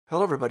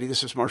Hello, everybody.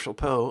 This is Marshall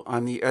Poe.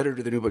 I'm the editor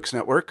of the New Books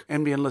Network.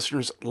 NBN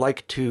listeners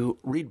like to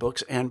read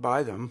books and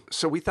buy them.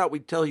 So we thought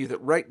we'd tell you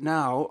that right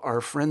now, our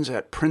friends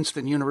at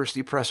Princeton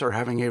University Press are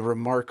having a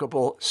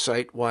remarkable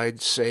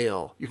site-wide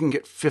sale. You can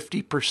get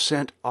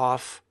 50%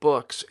 off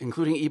books,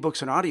 including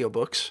ebooks and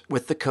audiobooks,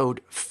 with the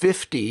code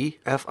 50,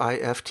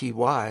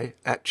 F-I-F-T-Y,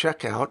 at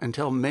checkout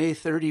until May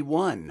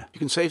 31. You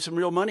can save some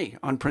real money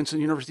on Princeton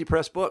University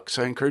Press books.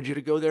 I encourage you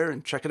to go there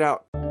and check it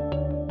out.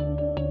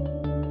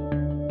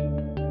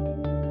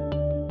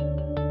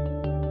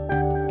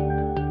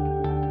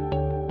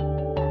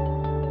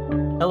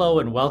 Hello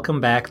and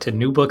welcome back to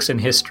New Books in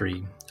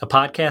History, a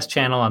podcast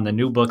channel on the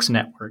New Books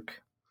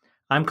Network.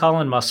 I'm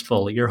Colin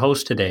Mustfull, your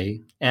host today,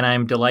 and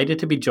I'm delighted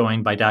to be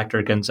joined by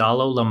Dr.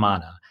 Gonzalo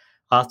Lamanna,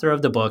 author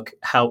of the book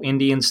How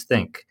Indians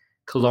Think,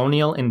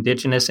 Colonial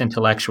Indigenous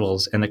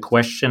Intellectuals and the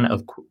Question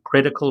of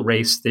Critical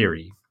Race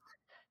Theory.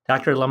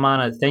 Dr.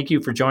 Lamanna, thank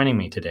you for joining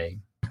me today.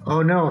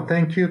 Oh, no,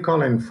 thank you,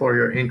 Colin, for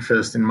your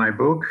interest in my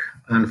book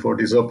and for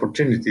this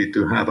opportunity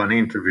to have an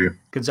interview.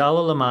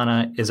 Gonzalo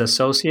Lamanna is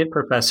Associate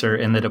Professor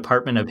in the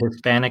Department of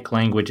Hispanic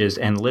Languages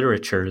and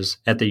Literatures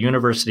at the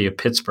University of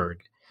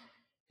Pittsburgh.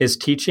 His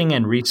teaching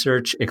and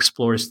research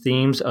explores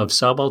themes of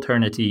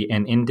subalternity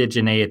and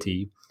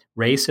indigeneity,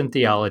 race and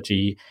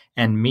theology,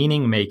 and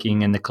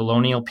meaning-making in the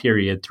colonial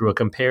period through a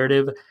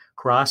comparative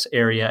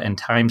cross-area and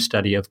time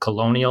study of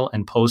colonial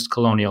and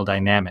post-colonial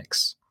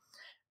dynamics.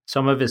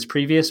 Some of his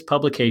previous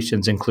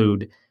publications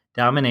include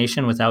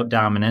Domination Without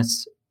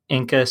Dominance,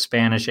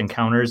 Inca-Spanish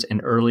Encounters in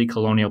Early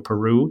Colonial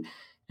Peru,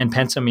 and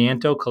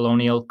Pensamiento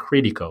Colonial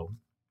Critico.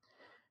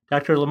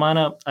 Dr.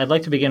 Lamanna, I'd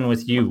like to begin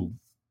with you.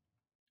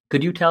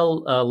 Could you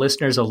tell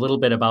listeners a little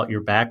bit about your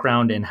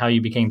background and how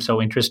you became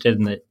so interested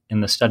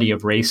in the study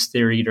of race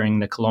theory during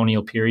the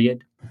colonial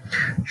period?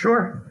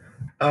 Sure.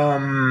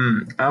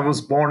 I was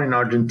born in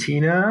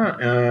Argentina,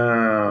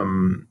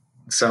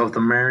 South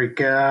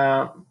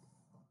America,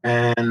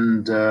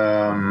 and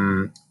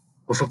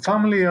of a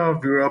family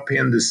of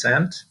European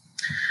descent.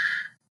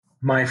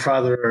 My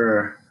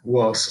father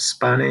was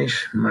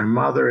Spanish. My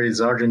mother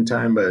is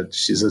Argentine, but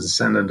she's a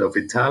descendant of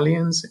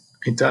Italian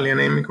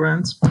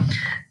immigrants.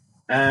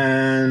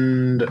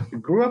 And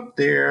grew up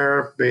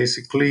there,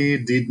 basically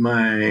did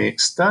my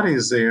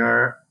studies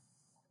there,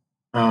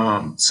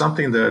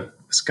 something that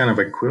is kind of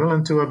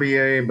equivalent to a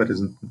BA, but it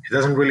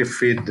doesn't really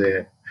fit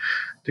to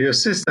your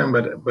system,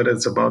 but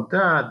it's about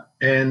that.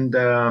 And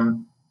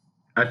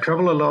I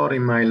traveled a lot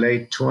in my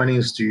late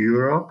 20s to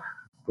Europe,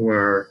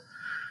 where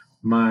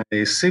my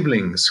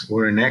siblings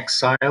were in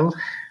exile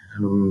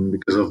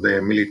because of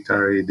the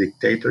military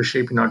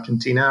dictatorship in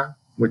Argentina,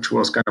 which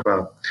was kind of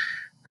a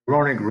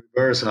ironic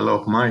reversal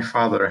of my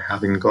father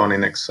having gone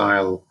in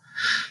exile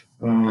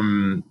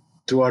to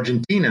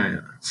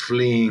Argentina,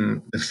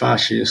 fleeing the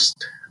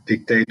fascist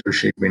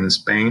dictatorship in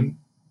Spain.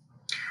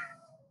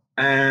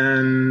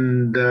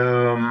 And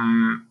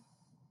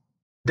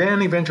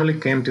then eventually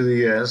came to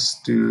the US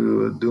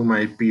to do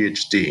my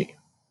PhD.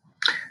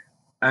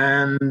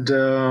 And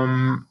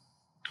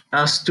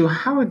as to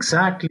how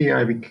exactly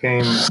I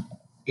became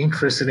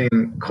interested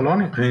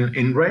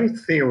in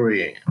race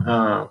theory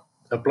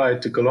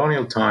applied to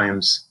colonial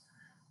times,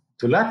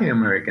 to Latin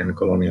American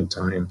colonial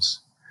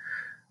times,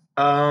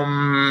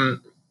 I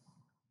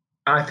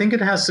think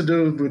it has to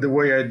do with the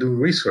way I do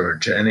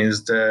research, and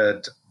is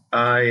that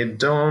I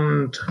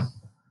don't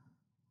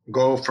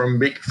go from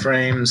big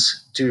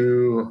frames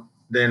to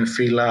then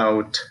fill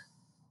out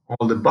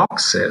all the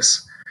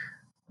boxes.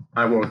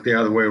 I work the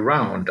other way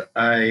around.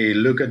 I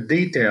look at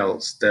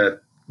details that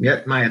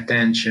get my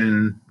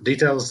attention,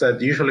 details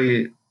that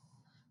usually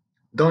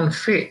don't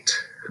fit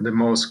the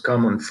most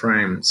common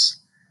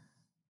frames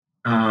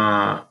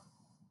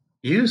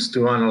used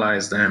to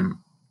analyze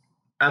them.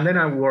 And then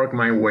I work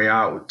my way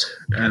out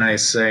and I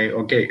say,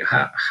 okay,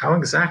 how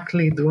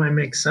exactly do I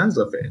make sense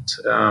of it?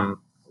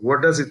 Where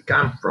does it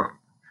come from?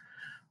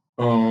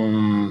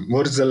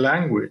 What is the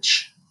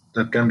language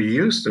that can be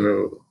used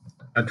to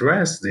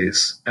address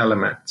these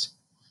elements?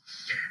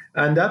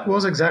 And that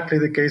was exactly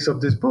the case of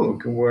this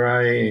book, where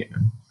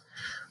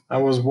I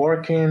was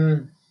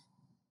working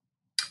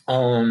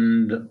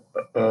on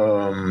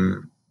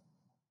the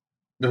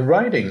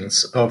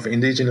writings of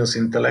indigenous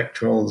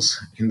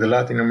intellectuals in the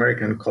Latin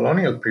American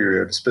colonial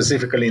period,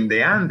 specifically in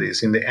the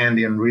Andes, in the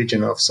Andean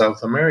region of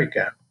South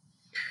America.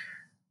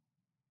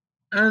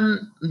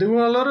 And there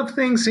were a lot of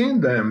things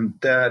in them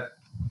that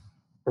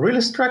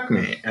really struck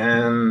me.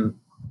 And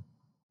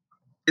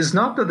it's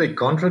not that they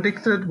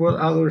contradicted what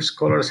other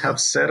scholars have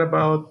said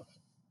about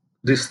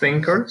these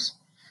thinkers.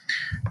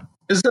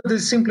 It's that they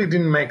simply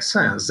didn't make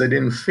sense. They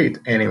didn't fit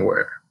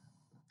anywhere.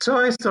 So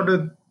I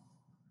started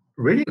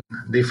reading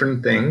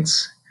different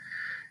things,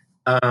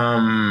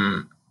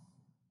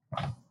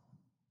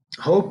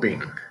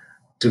 hoping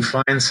to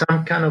find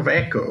some kind of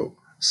echo,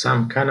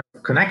 some kind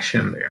of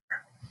connection there.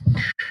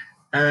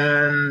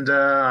 And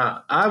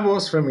I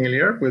was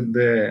familiar with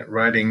the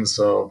writings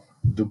of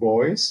Du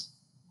Bois.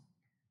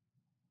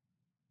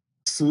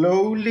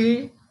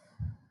 Slowly,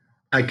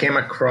 I came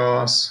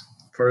across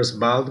first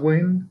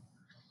Baldwin,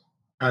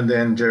 and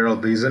then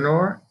Gerald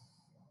Wiesenor.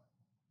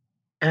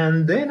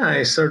 And then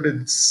I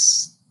started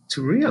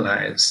to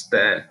realize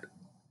that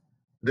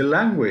the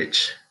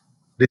language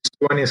these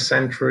 20th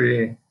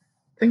century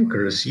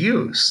thinkers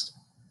used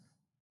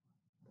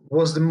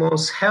was the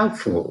most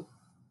helpful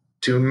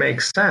to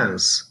make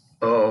sense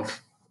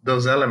of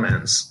those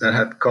elements that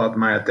had caught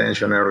my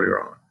attention earlier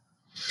on.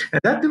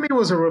 And that to me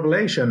was a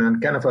revelation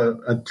and kind of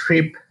a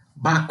trip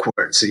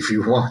backwards, if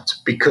you want,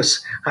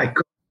 because I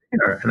got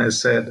there and I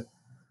said,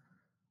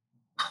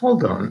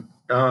 hold on.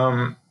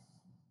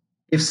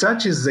 If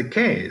such is the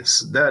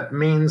case, that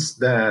means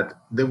that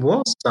there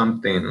was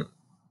something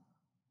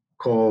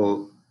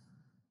called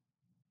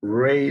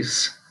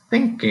race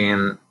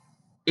thinking,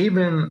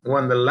 even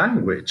when the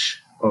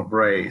language of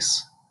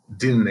race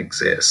didn't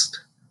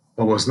exist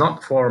or was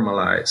not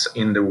formalized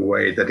in the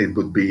way that it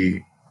would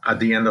be at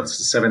the end of the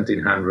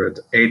 1700s,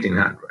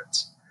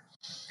 1800s.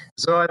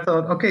 So I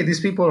thought, okay,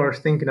 these people are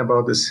thinking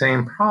about the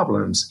same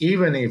problems,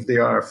 even if they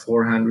are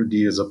 400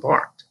 years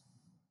apart.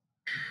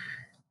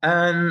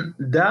 And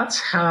that's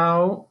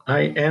how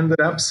I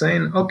ended up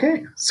saying,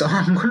 okay, so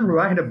I'm going to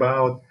write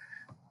about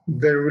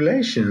the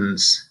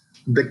relations,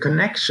 the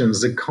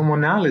connections, the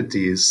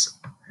commonalities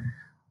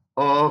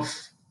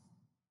of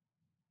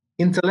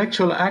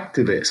intellectual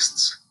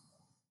activists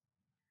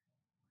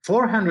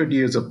 400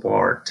 years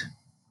apart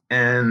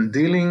and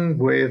dealing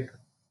with,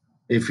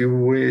 if you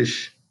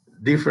wish,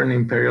 different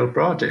imperial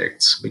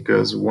projects.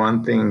 Because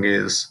one thing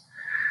is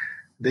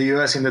the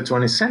US in the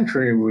 20th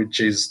century, which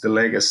is the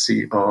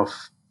legacy of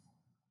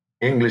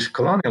English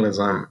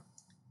colonialism.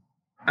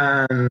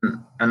 And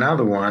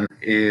another one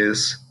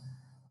is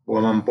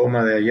Guamán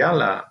Poma de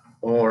Ayala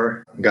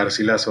or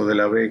Garcilaso de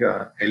la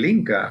Vega, El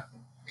Inca,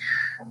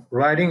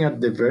 writing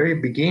at the very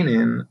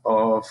beginning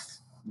of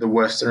the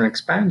Western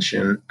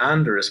expansion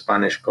under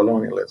Spanish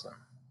colonialism.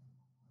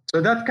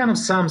 So that kind of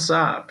sums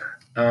up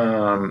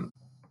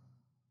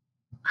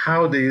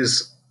how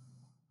this,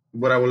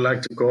 what I would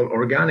like to call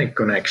organic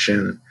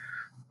connection,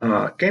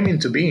 came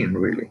into being,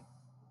 really.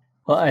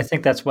 Well, I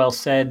think that's well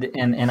said,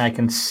 and I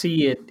can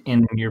see it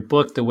in your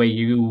book, the way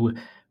you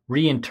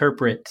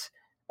reinterpret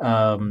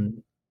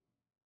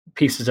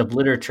pieces of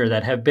literature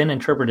that have been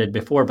interpreted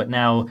before, but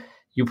now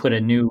you put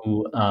a new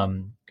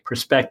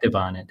perspective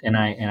on it, and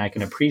I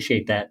can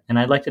appreciate that. And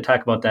I'd like to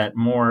talk about that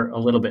more a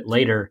little bit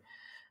later.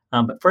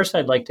 But first,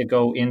 I'd like to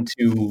go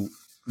into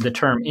the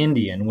term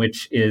Indian,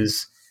 which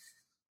is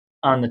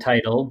on the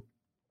title,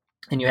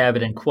 and you have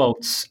it in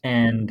quotes,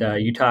 and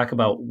you talk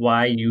about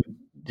why you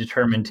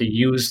determined to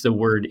use the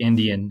word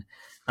Indian.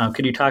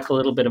 Could you talk a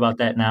little bit about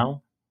that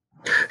now?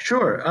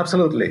 Sure,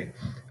 absolutely.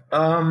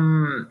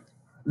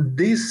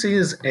 This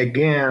is,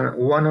 again,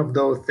 one of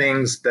those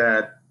things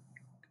that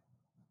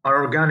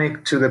are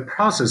organic to the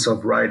process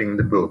of writing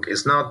the book.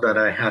 It's not that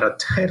I had a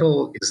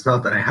title, it's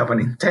not that I have an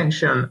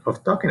intention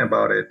of talking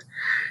about it.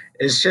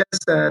 It's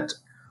just that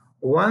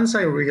once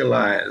I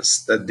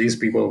realized that these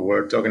people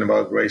were talking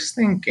about race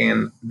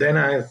thinking, then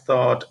I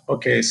thought,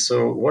 okay,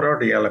 so what are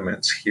the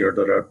elements here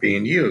that are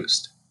being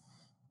used?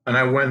 And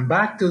I went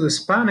back to the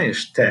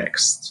Spanish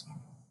text,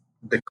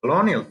 the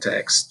colonial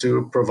text,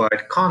 to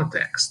provide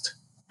context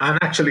and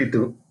actually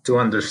to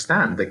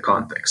understand the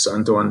context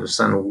and to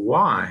understand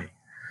why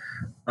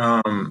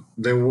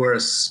there were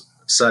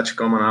such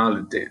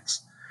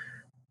commonalities.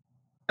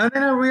 And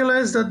then I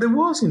realized that there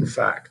was, in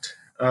fact,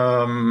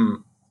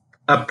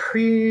 a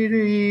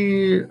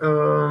pretty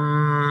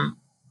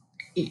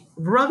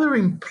rather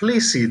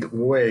implicit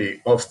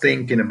way of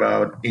thinking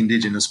about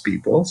indigenous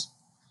peoples,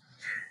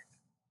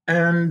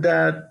 and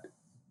that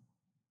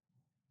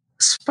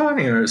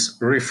Spaniards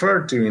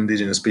refer to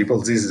indigenous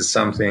peoples, this is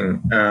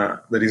something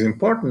that is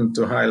important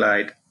to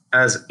highlight,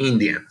 as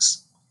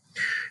Indians.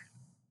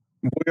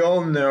 We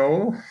all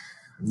know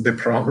the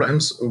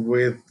problems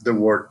with the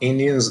word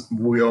Indians.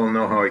 We all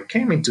know how it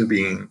came into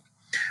being.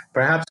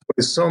 Perhaps what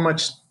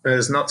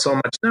is not so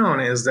much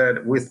known is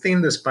that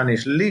within the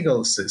Spanish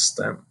legal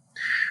system,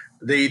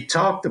 they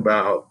talked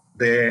about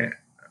the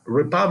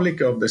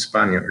Republic of the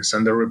Spaniards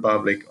and the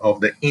Republic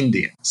of the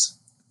Indians,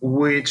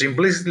 which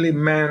implicitly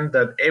meant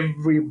that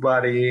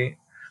everybody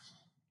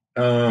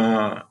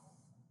that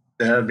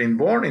had been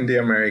born in the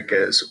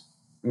Americas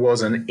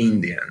was an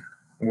Indian,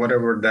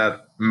 whatever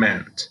that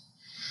meant.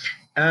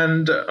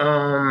 And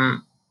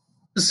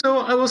so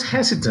I was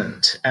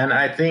hesitant, and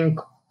I think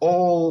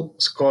all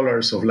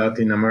scholars of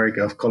Latin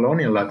America, of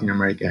colonial Latin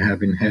America, have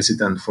been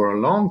hesitant for a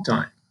long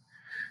time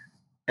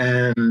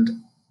and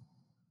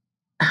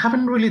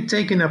haven't really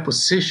taken a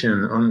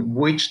position on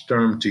which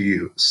term to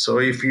use. So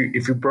if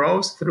you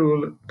browse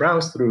through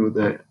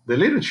the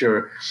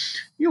literature,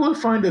 you will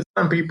find that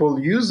some people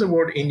use the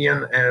word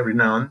Indian every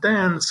now and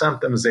then.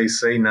 Sometimes they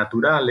say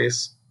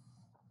naturales,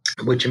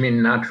 which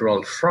mean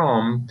natural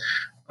from,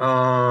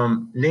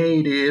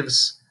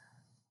 natives,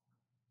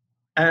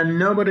 and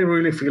nobody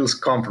really feels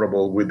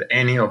comfortable with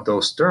any of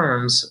those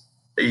terms.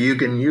 You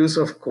can use,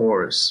 of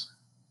course,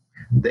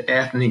 the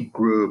ethnic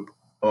group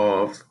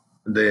of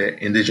the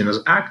indigenous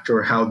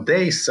actor, how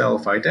they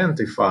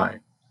self-identify.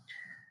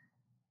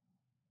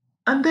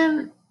 And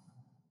then,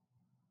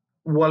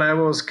 while I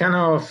was kind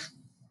of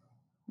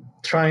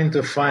trying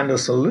to find a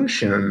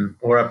solution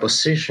or a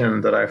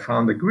position that I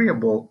found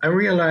agreeable, I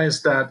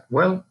realized that,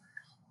 well,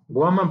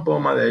 Guaman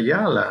Poma de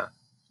Ayala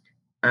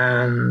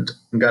and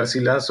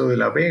Garcilaso de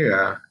la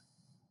Vega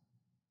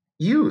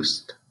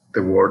used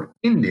the word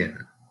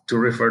Indian to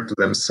refer to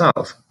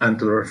themselves and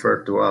to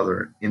refer to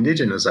other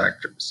indigenous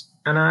actors.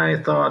 And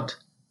I thought,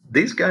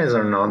 these guys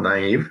are not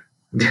naive.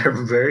 They're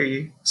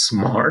very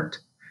smart,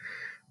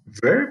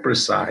 very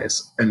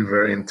precise, and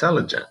very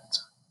intelligent.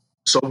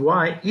 So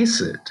why is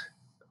it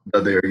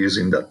that they're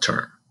using that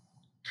term?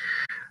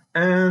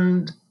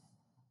 And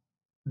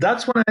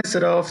that's when I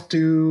set off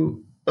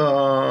to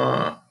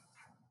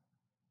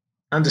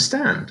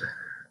understand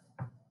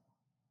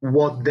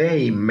what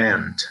they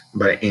meant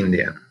by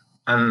Indian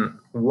and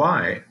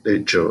why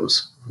they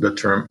chose the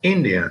term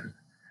Indian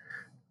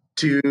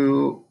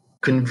to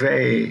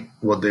convey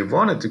what they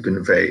wanted to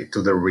convey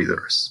to their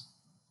readers.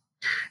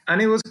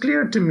 And it was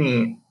clear to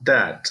me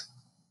that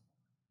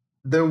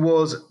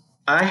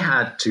I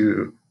had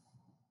to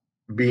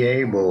be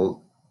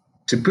able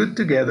to put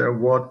together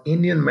what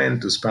Indian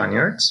meant to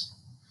Spaniards.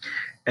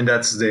 And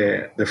that's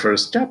the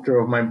first chapter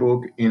of my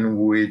book, in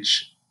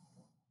which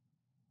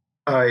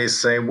I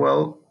say,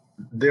 well,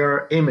 there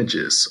are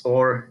images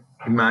or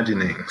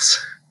imaginings,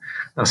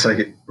 as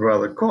I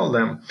rather call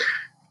them,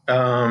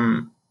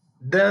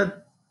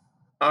 that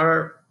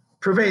are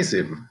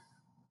pervasive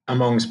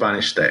among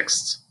Spanish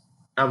texts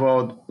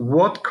about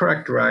what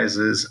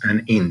characterizes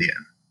an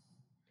Indian.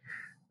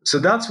 So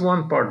that's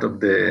one part of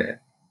the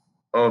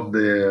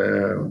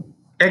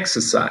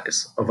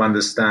exercise of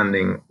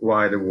understanding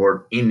why the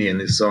word Indian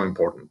is so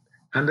important.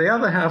 And the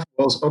other half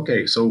was,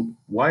 okay, so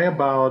what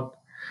about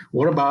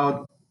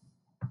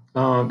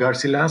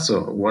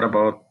Garcilaso? What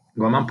about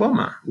Guaman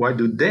Poma? Why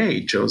do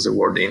they chose the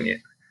word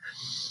Indian?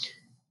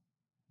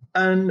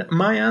 And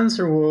my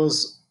answer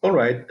was, all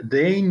right,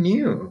 they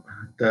knew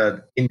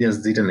that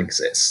Indians didn't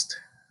exist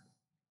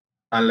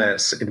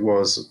unless it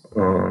was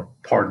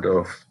part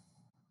of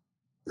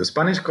the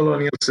Spanish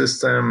colonial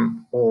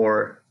system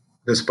or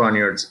the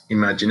Spaniards'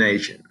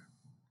 imagination.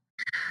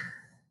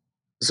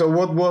 So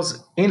what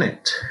was in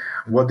it?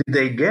 What did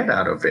they get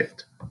out of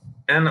it?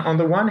 And on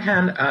the one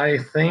hand, I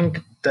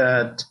think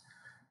that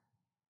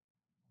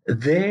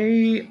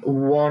they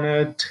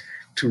wanted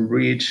to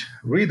reach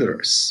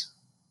readers,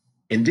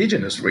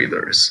 indigenous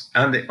readers,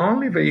 and the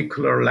only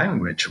vehicular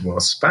language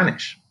was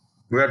Spanish.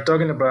 We are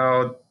talking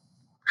about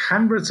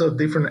hundreds of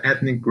different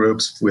ethnic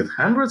groups with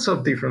hundreds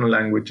of different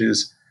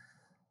languages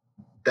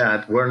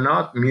that were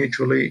not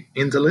mutually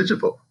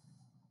intelligible.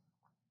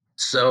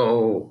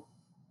 So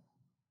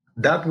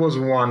that was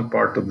one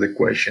part of the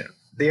question.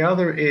 The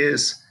other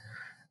is,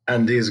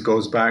 and this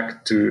goes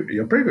back to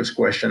your previous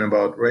question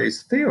about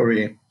race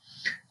theory,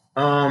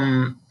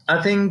 I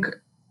think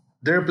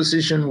their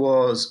position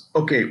was,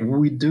 okay,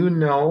 we do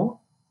know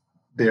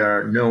there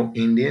are no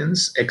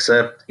Indians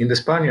except in the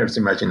Spaniards'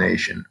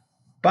 imagination,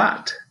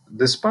 but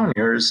the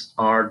Spaniards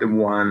are the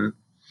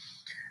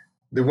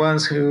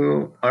ones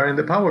who are in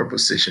the power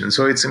position.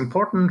 So it's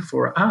important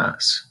for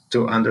us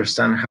to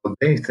understand how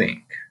they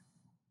think.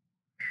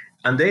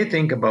 And they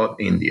think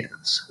about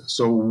Indians.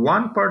 So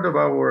one part of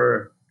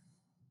our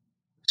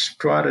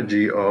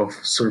strategy of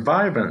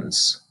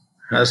survivance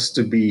has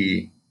to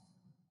be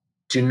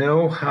to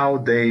know how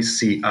they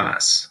see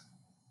us.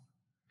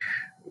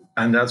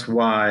 And that's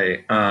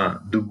why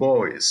Du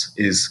Bois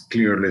is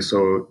clearly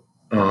so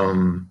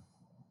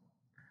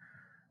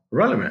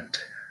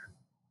relevant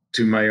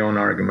to my own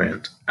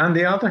argument. And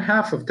the other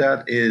half of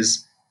that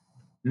is,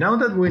 now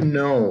that we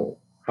know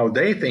how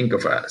they think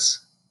of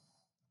us,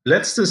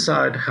 let's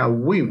decide how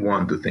we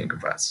want to think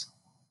of us.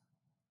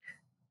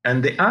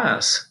 And the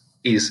us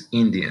is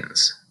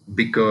Indians,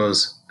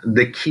 because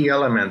the key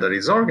element that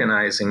is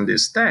organizing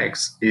this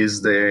text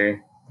is the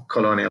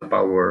colonial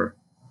power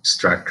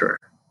structure.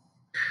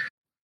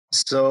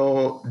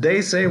 So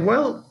they say,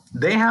 well,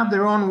 they have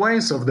their own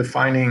ways of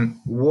defining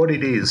what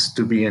it is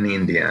to be an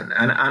Indian.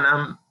 And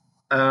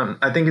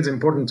I think it's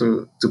important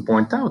to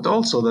point out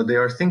also that they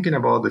are thinking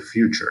about the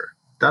future.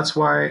 That's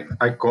why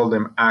I call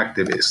them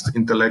activists,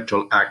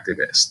 intellectual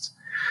activists.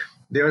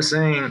 They are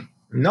saying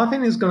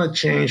nothing is going to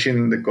change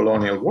in the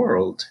colonial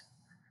world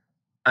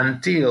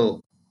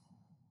until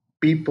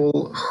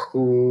people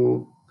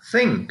who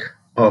think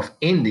of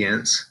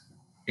Indians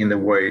in the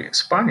way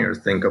Spaniards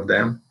think of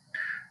them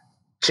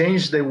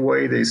change the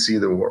way they see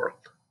the world.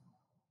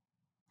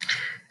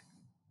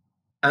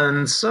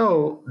 And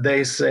so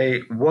they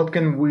say, what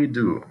can we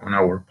do on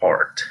our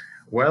part?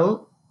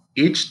 Well,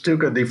 each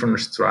took a different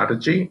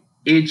strategy,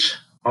 each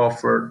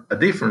offered a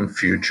different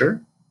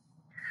future.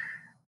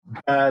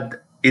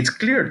 But it's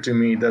clear to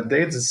me that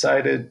they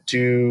decided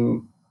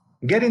to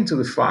get into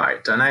the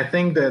fight. And I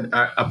think that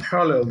a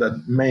parallel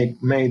that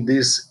made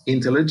this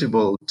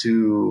intelligible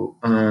to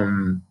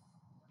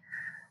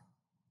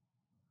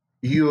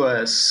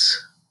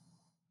US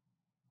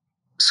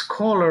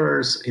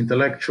scholars,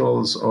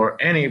 intellectuals, or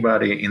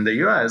anybody in the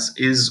US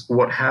is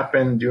what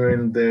happened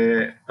during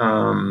the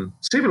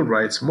civil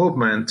rights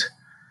movement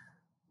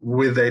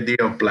with the idea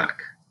of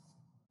black.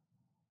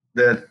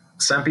 That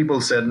some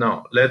people said,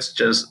 no, that's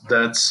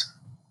a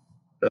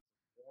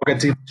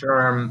negative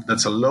term,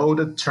 that's a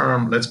loaded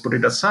term, let's put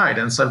it aside.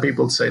 And some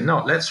people say,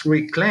 no, let's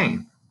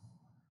reclaim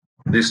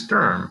this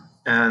term.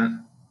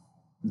 And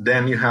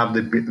then you have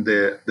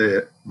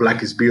the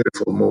Black is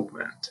Beautiful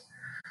movement.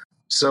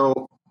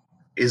 So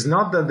it's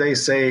not that they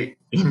say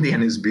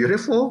Indian is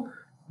beautiful,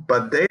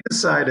 but they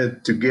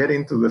decided to get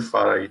into the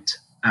fight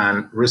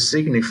and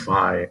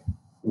resignify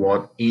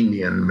what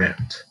Indian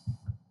meant.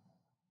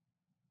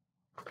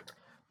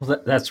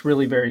 Well, that's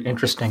really very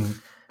interesting.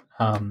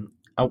 I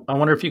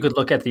wonder if you could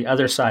look at the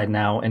other side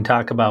now and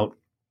talk about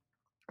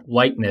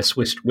whiteness,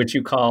 which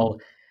you call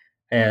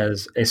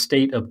as a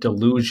state of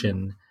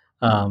delusion.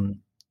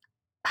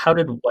 How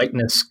did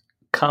whiteness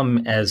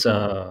come as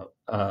a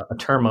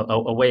term,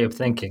 a way of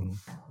thinking?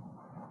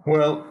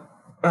 Well,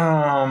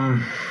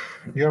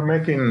 you're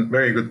making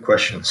very good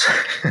questions.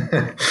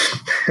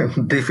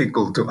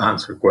 Difficult to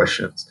answer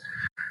questions.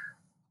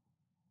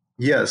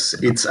 Yes,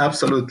 it's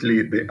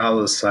absolutely the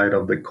other side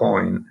of the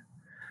coin.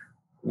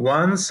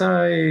 Once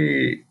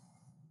I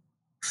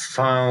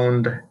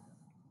found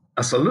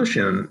a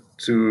solution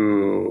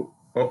to,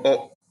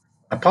 or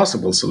a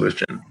possible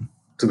solution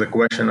to the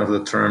question of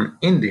the term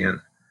Indian,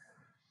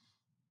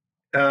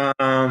 then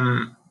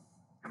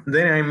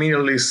I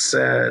immediately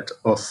said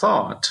or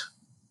thought,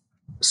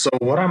 so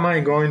what am I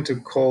going to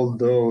call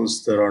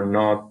those that are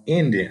not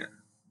Indian?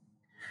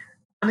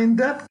 And in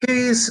that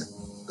case,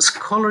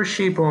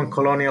 scholarship on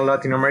colonial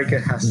Latin America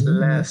has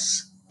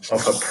less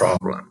of a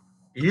problem.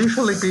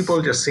 Usually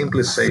people just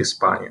simply say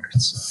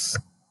Spaniards.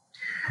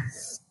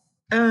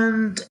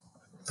 And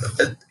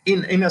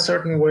in a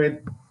certain way,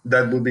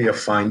 that would be a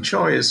fine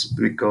choice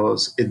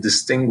because it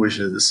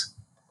distinguishes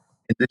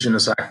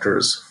indigenous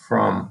actors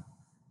from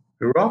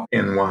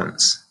European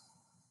ones.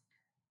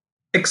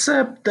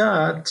 Except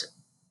that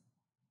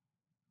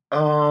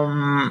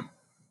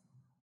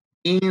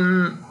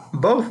in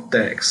both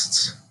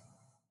texts,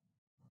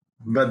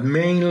 but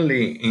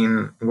mainly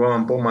in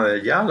Guaman Poma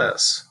de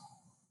Ayala's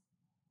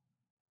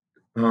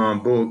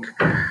book,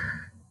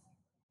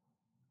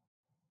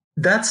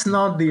 that's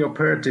not the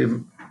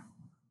operative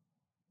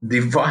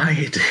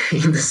divide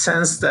in the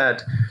sense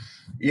that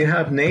you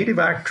have native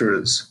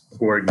actors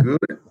who are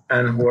good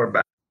and who are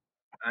bad,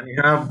 and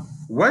you have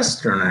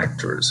Western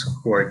actors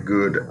who are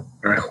good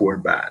and who are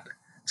bad.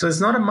 So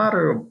it's not a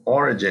matter of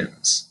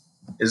origins.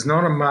 It's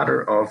not a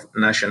matter of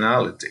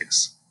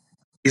nationalities.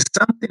 It's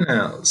something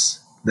else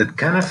that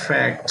can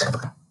affect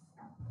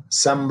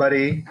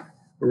somebody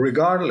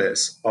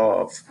regardless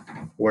of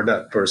where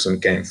that person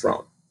came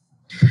from.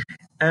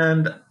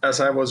 And as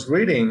I was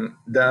reading,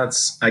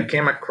 I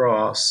came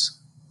across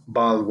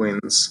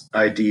Baldwin's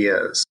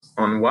ideas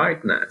on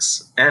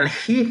whiteness, and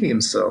he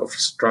himself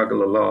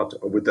struggled a lot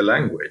with the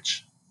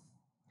language.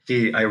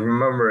 I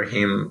remember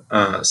him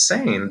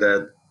saying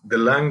that the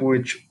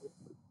language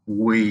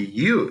we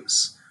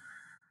use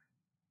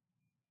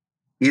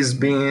is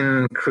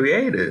being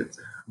created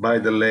by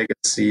the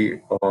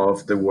legacy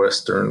of the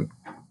Western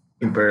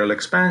imperial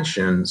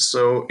expansion.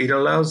 So it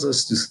allows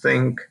us to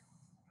think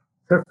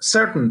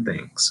certain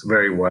things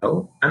very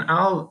well,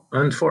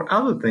 and for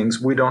other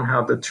things, we don't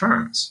have the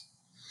terms.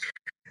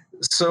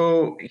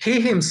 So he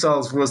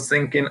himself was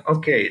thinking,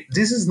 okay,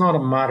 this is not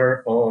a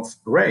matter of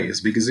race,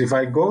 because if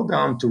I go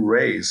down to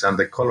race and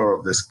the color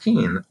of the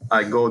skin,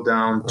 I go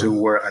down to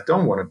where I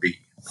don't want to be,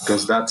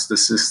 because that's the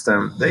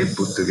system they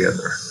put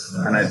together.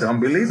 And I don't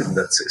believe in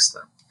that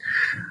system.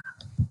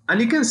 And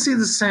you can see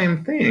the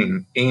same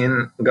thing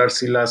in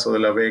Garcilaso de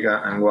la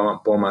Vega and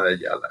Guaman Poma de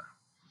Ayala.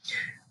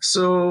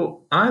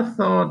 So I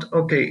thought,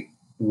 okay,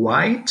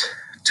 white,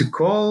 to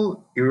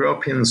call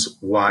Europeans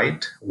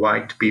white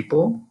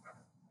people,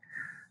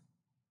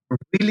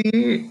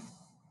 really,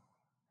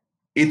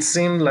 it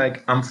seemed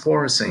like I'm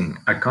forcing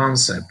a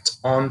concept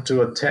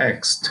onto a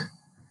text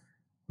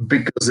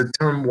because the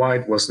term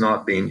white was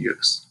not being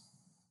used.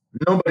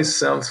 Nobody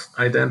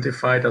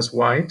self-identified as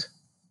white.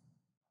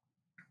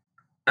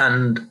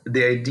 And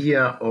the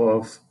idea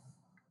of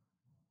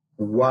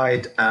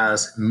white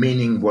as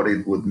meaning what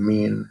it would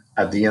mean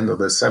at the end of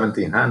the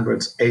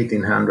 1700s,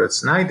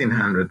 1800s,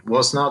 1900s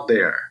was not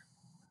there.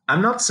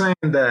 I'm not saying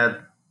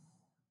that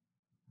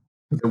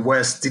the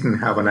West didn't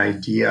have an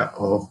idea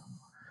of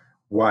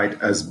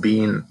white as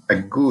being a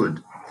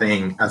good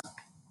thing, as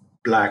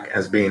black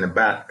as being a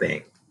bad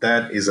thing.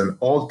 That is an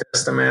Old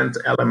Testament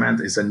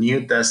element, is a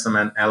New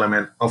Testament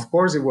element. Of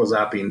course, it was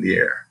up in the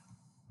air,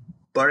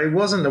 but it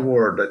wasn't a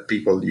word that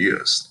people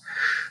used.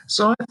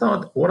 So I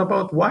thought, what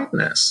about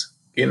whiteness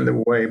in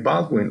the way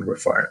Baldwin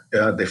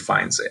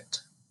defines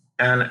it?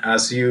 And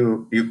as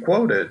you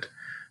quoted,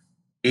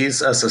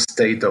 is as a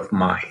state of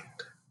mind.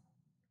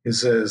 He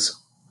says,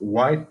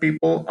 white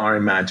people are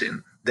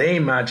imagined. They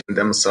imagine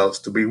themselves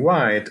to be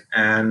white,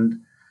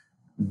 and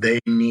they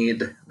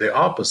need the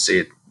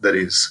opposite, that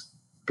is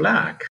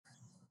black,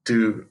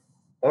 to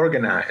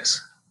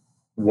organize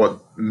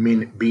what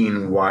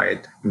being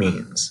white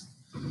means.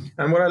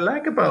 And what I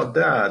like about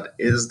that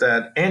is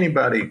that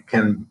anybody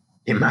can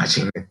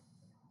imagine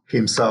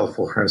himself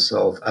or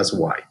herself as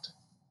white.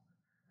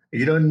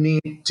 You don't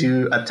need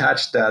to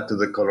attach that to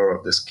the color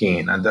of the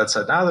skin. And that's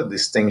another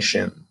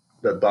distinction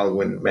that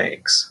Baldwin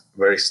makes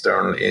very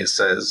sternly. He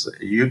says,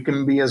 you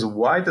can be as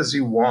white as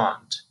you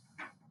want,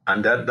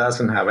 and that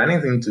doesn't have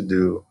anything to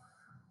do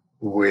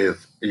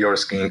with your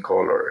skin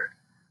color.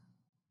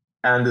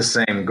 And the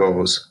same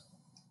goes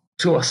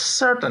to a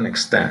certain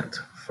extent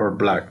for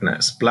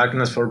blackness.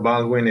 Blackness for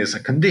Baldwin is a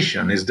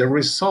condition, is the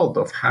result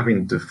of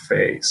having to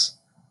face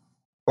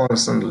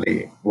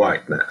constantly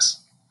whiteness.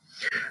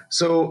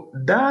 So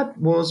that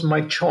was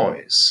my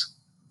choice.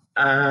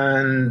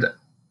 And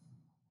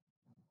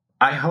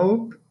I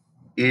hope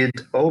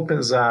it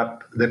opens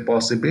up the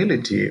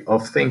possibility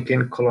of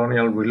thinking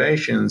colonial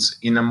relations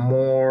in a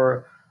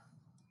more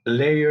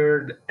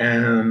layered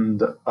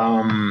and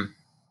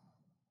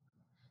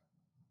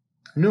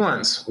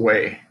nuanced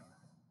way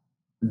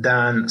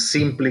than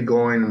simply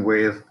going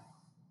with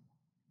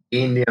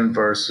Indian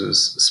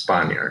versus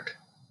Spaniard.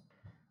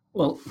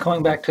 Well,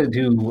 going back to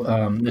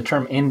the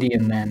term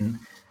Indian, then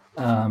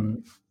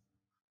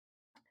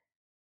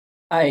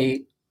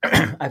I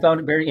I found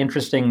it very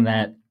interesting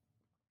that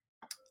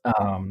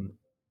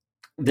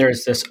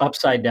there's this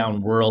upside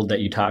down world that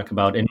you talk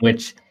about in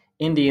which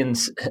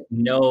Indians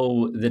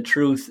know the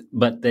truth,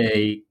 but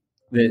the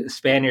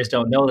Spaniards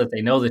don't know that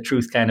they know the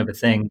truth, kind of a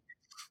thing.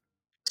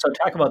 So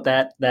talk about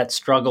that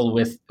struggle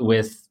with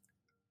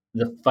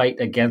the fight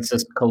against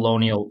this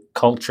colonial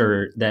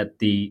culture that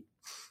the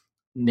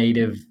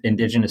native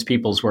indigenous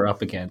peoples were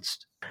up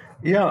against.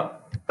 Yeah,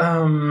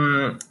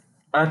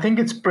 I think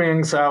it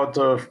springs out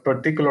of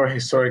particular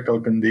historical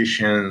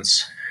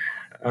conditions,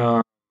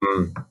 or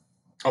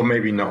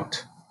maybe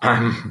not.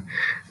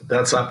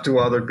 That's up to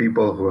other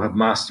people who have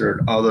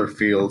mastered other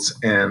fields,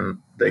 and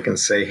they can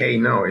say, hey,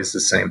 no, it's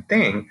the same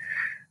thing.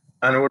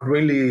 And what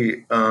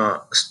really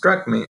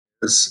struck me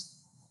is,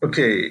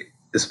 okay,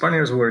 the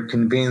Spaniards were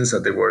convinced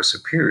that they were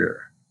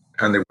superior,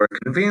 and they were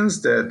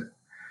convinced that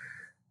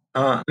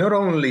not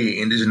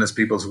only indigenous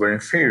peoples were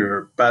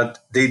inferior, but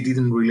they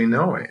didn't really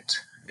know it.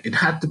 It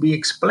had to be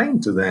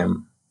explained to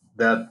them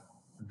that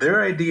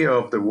their idea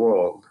of the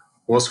world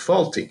was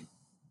faulty,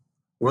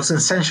 was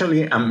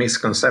essentially a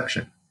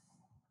misconception.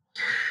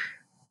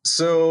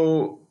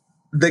 So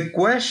the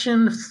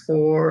question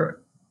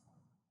for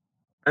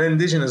an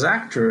indigenous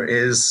actor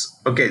is,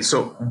 okay,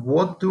 so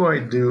what do I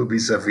do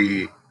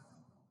vis-a-vis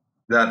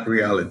that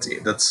reality,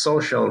 that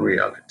social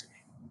reality?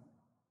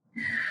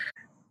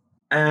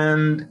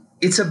 And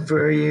it's a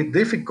very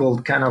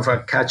difficult kind of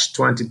a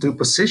catch-22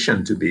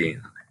 position to be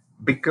in,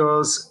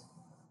 because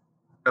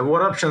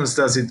what options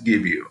does it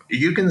give you?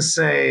 You can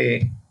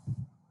say,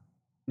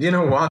 you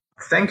know what,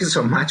 thank you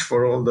so much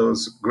for all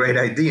those great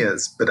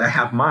ideas, but I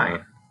have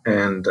mine,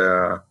 and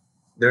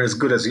they're as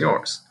good as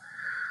yours.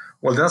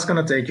 Well, that's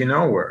going to take you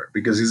nowhere,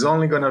 because it's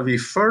only going to be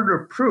further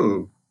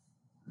proof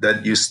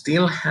that you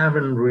still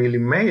haven't really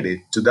made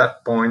it to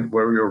that point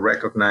where you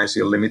recognize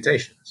your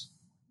limitations.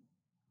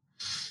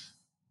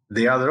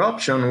 The other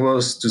option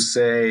was to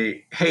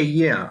say, hey,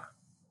 yeah,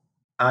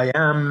 I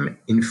am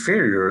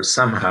inferior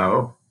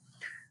somehow,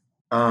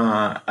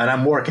 and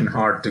I'm working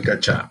hard to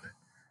catch up.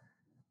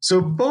 So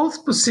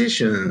both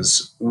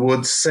positions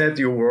would set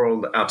your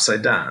world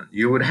upside down.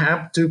 You would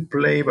have to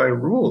play by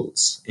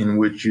rules in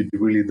which you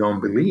really don't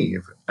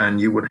believe,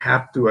 and you would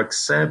have to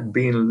accept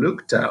being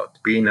looked at,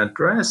 being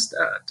addressed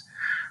at,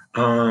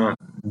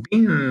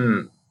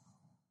 being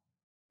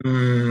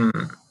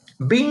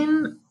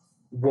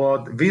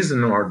what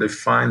Wissenor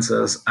defines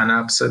as an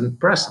absent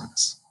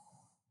presence,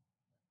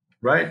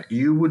 right?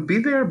 You would be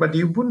there, but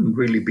you wouldn't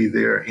really be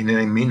there in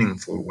any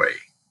meaningful way.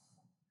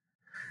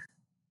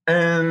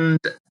 And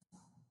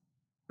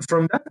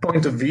from that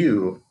point of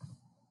view,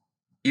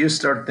 you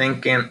start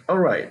thinking, all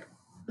right,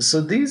 so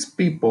these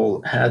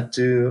people had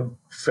to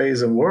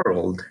face a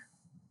world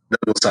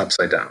that was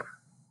upside down,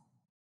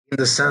 in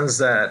the sense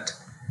that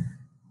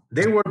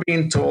they were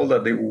being told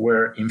that they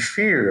were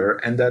inferior,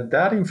 and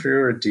that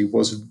inferiority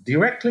was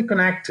directly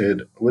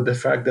connected with the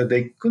fact that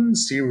they couldn't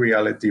see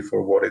reality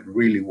for what it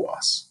really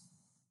was.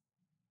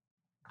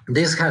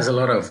 This has a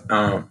lot of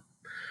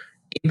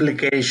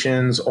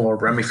implications or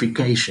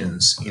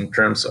ramifications in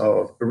terms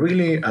of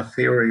really a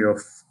theory of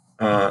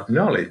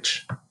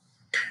knowledge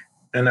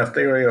and a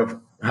theory of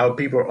how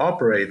people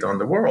operate on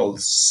the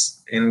world,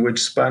 in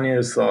which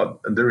Spaniards thought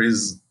there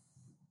is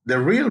the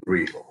real,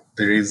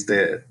 there is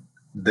the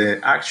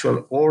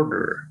actual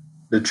order,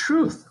 the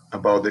truth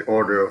about the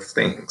order of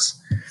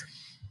things.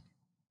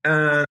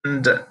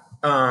 And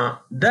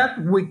that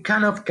we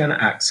kind of can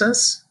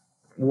access,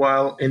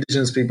 while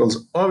indigenous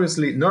peoples,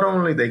 obviously, not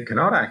only they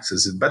cannot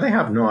access it, but they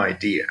have no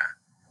idea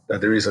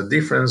that there is a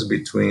difference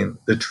between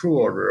the true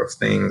order of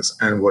things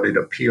and what it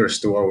appears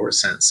to our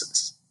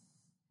senses.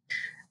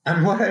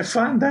 And what I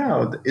found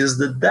out is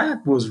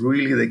that was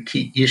really the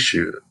key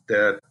issue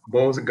that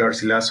both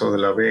Garcilaso de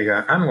la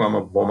Vega and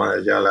Guamá Poma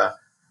de Ayala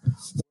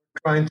were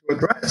trying to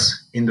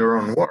address in their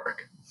own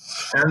work.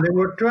 And they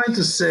were trying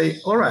to say,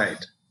 all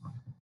right,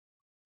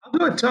 how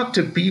do I talk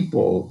to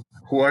people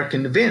who are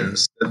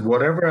convinced that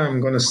whatever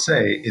I'm going to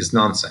say is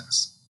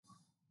nonsense?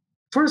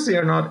 First, they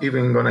are not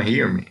even going to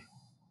hear me.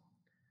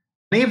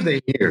 And if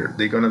they hear,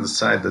 they're going to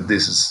decide that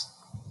this is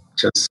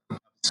just an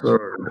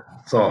absurd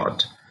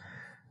thought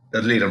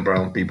that little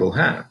brown people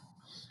have.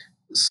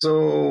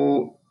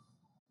 So,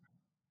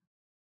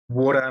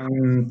 what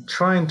I'm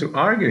trying to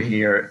argue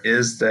here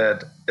is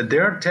that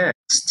their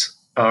texts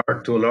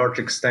are, to a large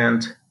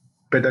extent,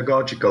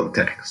 pedagogical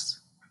texts.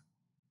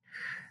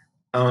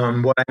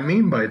 What I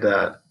mean by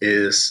that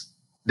is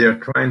they're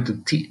trying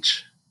to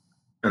teach,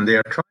 and they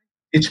are trying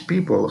to teach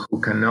people who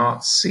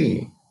cannot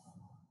see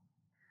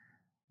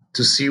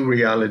to see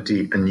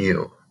reality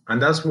anew.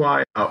 And that's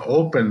why I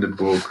opened the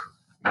book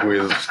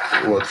with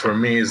what for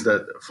me is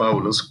that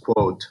fabulous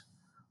quote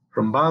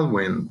from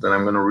Baldwin that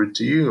I'm going to read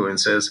to you, and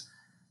says,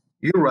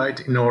 "You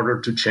write in order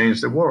to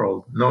change the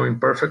world, knowing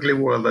perfectly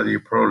well that you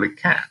probably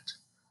can't,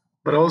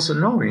 but also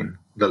knowing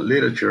that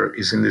literature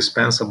is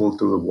indispensable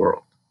to the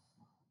world.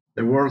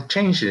 The world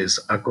changes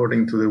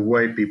according to the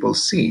way people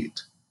see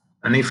it,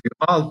 and if you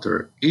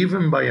alter,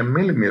 even by a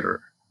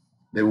millimeter,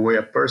 the way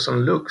a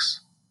person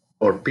looks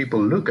or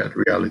people look at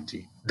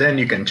reality, then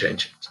you can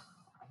change it."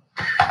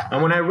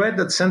 And when I read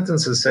that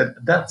sentence, I said,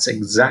 that's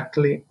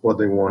exactly what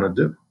they want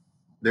to do.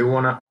 They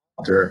want to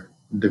alter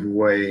the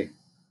way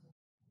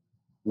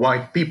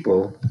white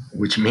people,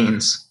 which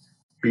means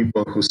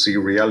people who see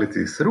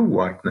reality through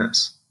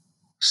whiteness,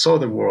 saw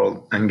the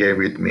world and gave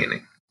it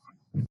meaning.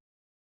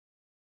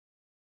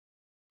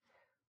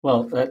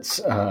 Well, that's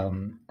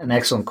an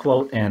excellent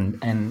quote,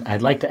 and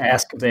I'd like to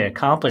ask if they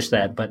accomplished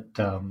that, but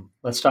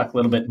let's talk a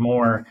little bit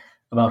more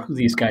about who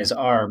these guys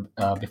are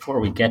before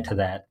we get to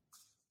that.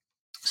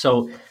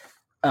 So,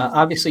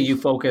 obviously, you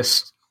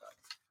focus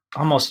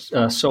almost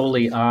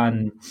solely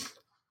on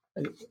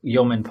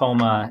Yomen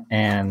Poma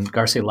and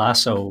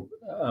Garcilaso.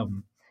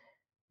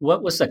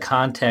 What was the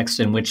context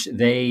in which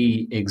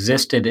they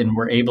existed and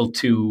were able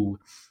to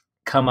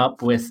come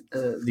up with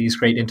these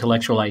great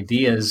intellectual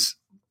ideas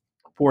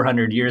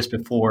 400 years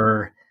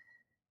before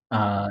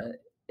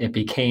it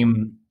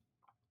became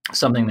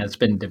something that's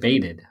been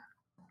debated?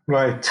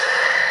 Right.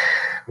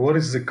 What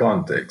is the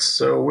context?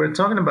 So we're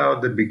talking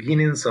about the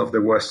beginnings of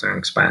the Western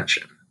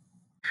expansion.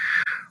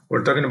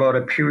 We're talking about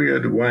a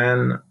period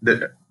when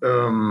the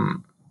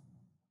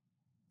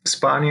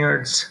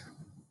Spaniards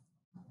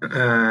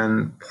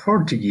and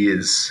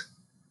Portuguese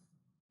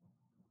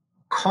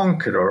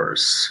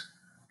conquerors,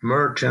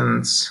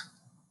 merchants,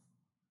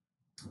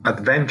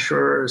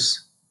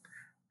 adventurers,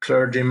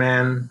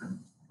 clergymen,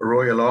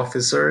 royal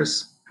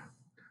officers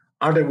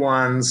are the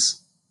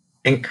ones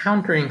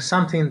encountering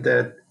something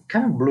that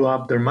kind of blew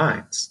up their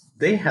minds.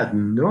 They had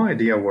no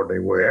idea where they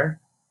were.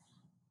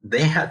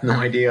 They had no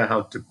idea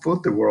how to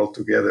put the world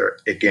together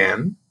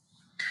again.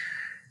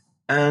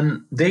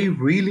 And they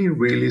really,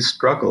 really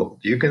struggled.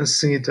 You can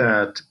see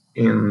that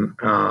in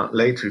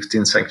late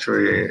 15th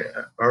century,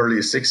 early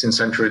 16th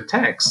century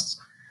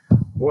texts,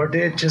 where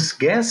they're just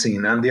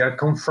guessing and they are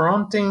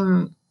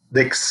confronting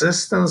the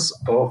existence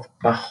of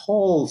a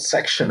whole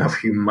section of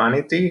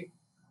humanity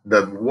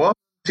that wasn't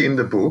in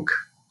the book,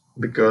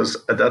 because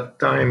at that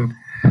time,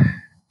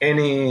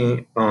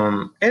 any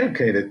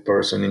educated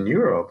person in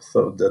Europe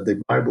thought that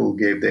the Bible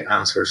gave the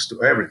answers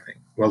to everything.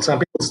 Well, some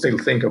people still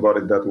think about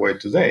it that way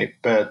today,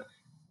 but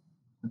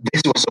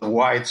this was a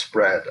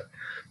widespread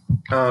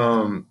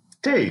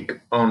take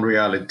on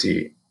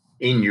reality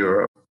in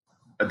Europe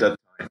at that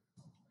time.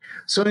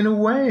 So, in a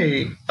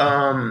way,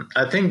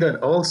 I think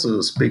that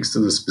also speaks to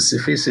the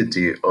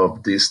specificity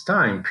of this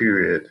time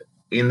period,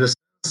 in the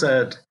sense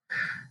that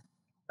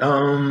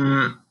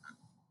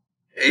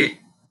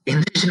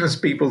indigenous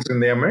peoples in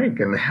the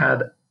American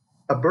had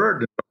a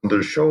burden on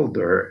their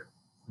shoulder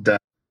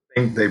that I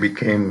think they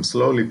became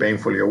slowly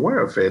painfully aware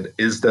of it,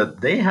 is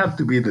that they have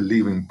to be the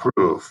living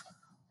proof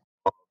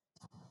of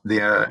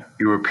the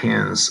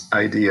Europeans'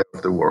 idea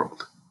of the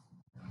world.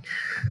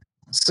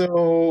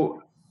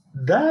 So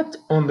that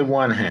on the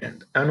one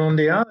hand, and on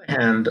the other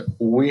hand,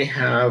 we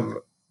have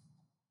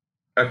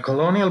a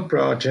colonial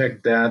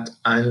project that,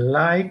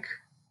 unlike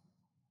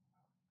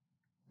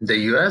the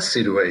US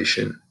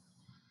situation,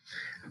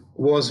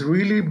 was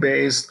really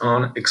based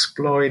on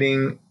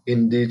exploiting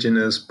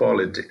indigenous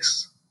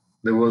politics.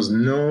 There was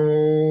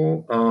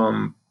no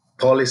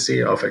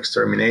policy of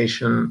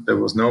extermination. There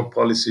was no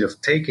policy of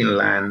taking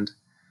land.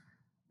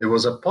 There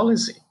was a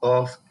policy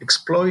of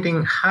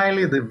exploiting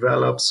highly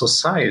developed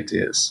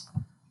societies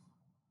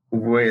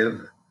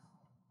with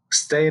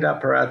state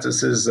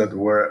apparatuses that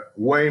were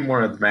way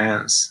more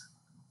advanced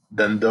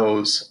than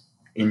those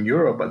in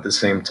Europe at the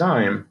same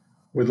time,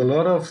 with a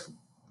lot of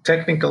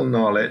technical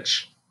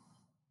knowledge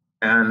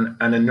and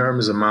an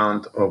enormous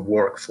amount of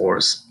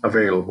workforce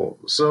available.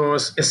 So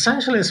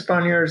essentially,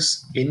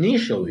 Spaniards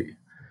initially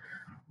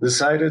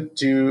decided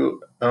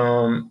to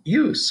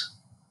use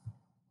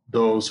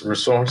those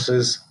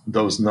resources,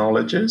 those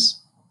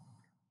knowledges,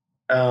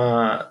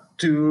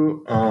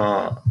 to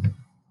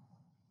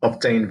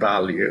obtain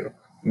value,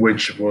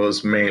 which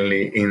was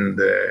mainly in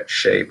the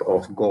shape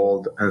of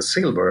gold and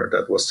silver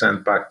that was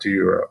sent back to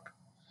Europe.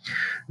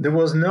 There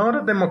was not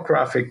a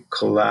demographic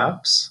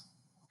collapse,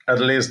 at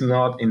least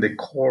not in the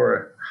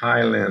core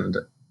highland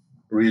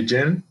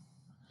region.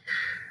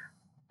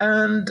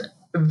 And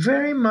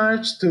very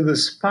much to the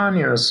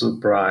Spaniards'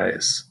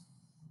 surprise,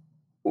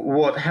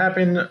 what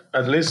happened,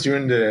 at least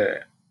during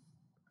the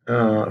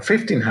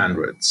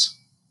 1500s,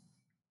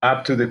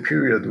 up to the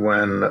period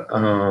when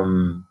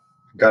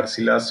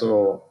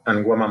Garcilaso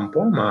and Guaman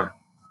Poma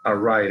are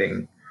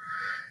writing,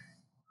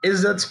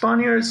 is that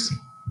Spaniards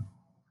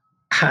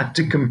had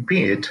to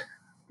compete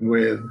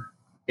with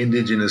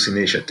indigenous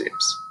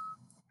initiatives.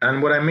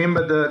 And what I mean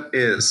by that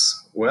is,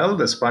 well,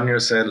 the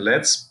Spaniards said,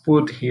 let's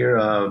put here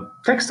a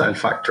textile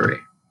factory.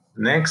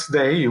 Next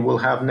day, you will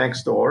have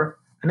next door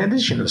an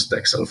indigenous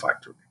textile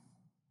factory.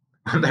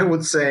 And they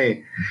would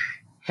say,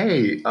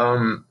 hey,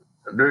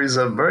 there is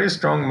a very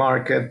strong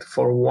market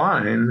for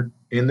wine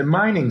in the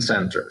mining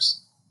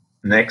centers.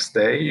 Next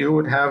day, you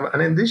would have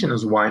an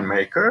indigenous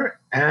winemaker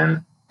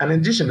and an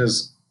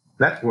indigenous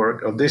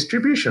network of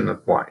distribution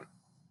of wine.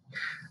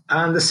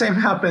 And the same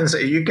happens,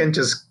 you can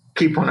just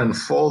keep on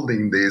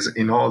unfolding this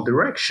in all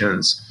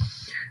directions.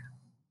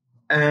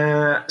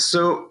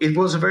 So it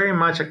was very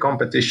much a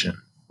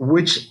competition,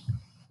 which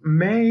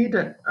made,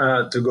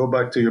 to go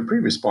back to your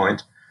previous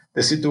point,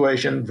 the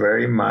situation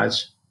very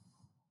much,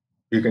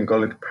 you can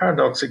call it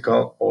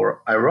paradoxical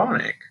or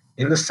ironic,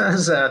 in the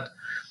sense that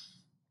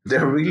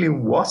there really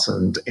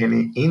wasn't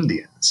any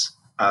Indians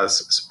as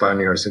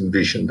Spaniards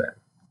envisioned them,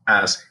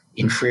 as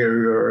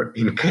inferior,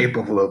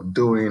 incapable of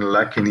doing,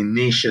 lacking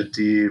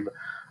initiative,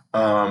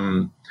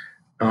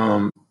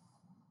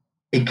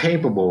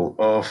 incapable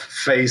of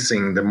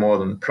facing the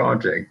modern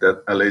project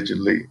that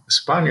allegedly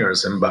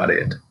Spaniards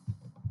embodied.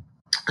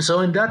 So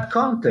in that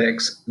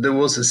context, there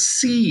was a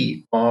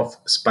sea of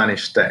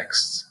Spanish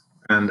texts.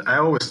 And I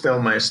always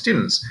tell my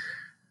students,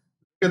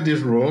 look at this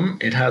room,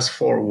 it has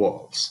 4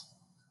 walls.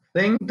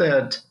 Think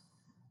that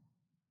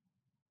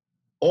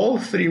all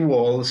 3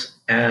 walls,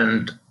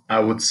 and I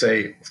would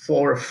say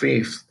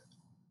 4/5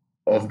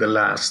 of the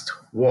last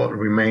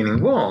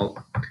remaining wall,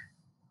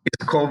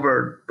 is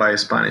covered by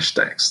Spanish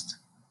text.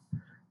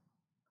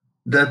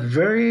 That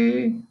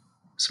very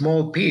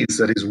small piece,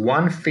 that is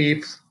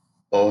 1/5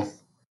 of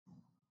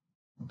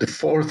the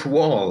 4th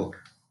wall,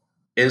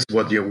 is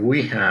what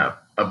we have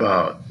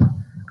about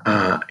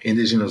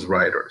indigenous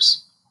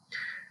writers.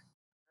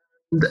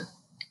 And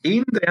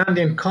in the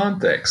Andean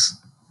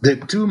context, the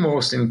 2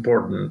 most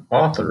important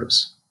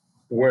authors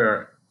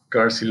were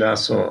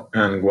Garcilaso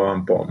and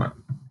Guaman Poma.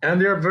 And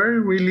they are very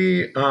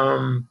really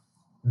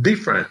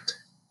different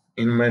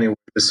in many of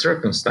the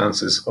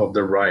circumstances of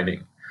the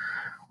writing.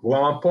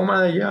 Guaman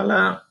Poma de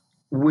Ayala,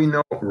 we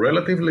know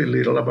relatively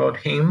little about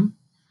him.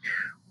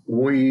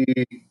 We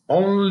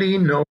only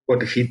know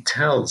what he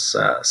tells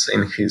us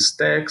in his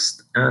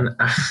text and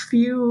a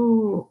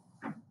few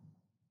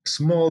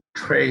small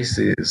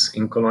traces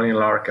in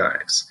colonial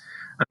archives.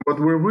 And what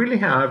we really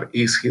have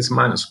is his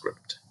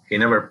manuscript. He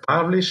never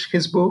published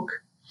his book.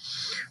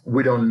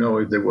 We don't know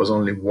if there was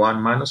only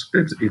one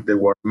manuscript, if there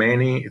were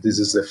many, if this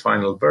is the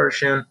final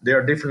version. There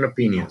are different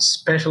opinions.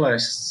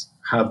 Specialists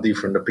have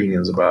different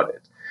opinions about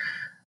it.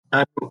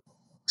 And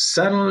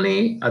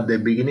suddenly, at the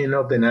beginning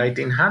of the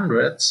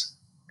 1900s,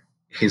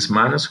 his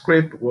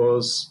manuscript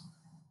was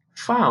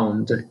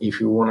found, if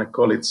you want to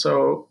call it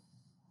so,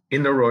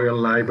 in the Royal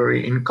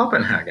Library in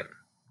Copenhagen,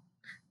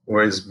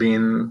 where it's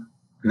been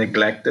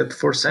neglected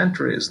for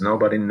centuries.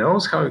 Nobody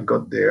knows how it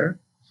got there.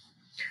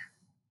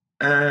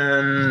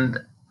 And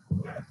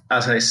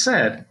as I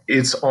said,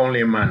 it's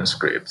only a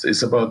manuscript.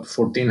 It's about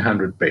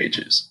 1,400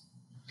 pages.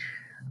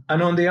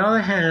 And on the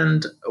other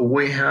hand,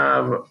 we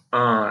have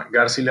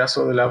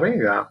Garcilaso de la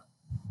Vega,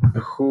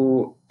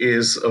 who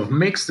is of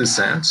mixed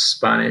descent,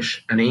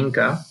 Spanish and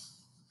Inca,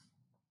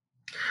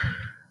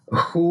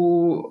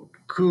 who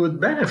could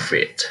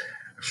benefit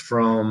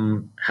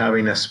from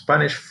having a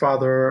Spanish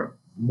father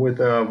with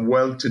a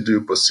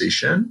well-to-do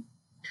position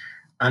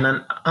and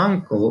an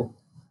uncle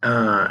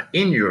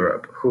in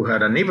Europe who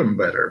had an even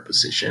better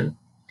position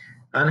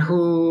and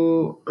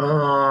who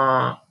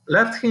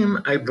left him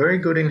a very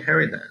good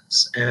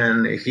inheritance.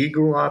 And he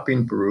grew up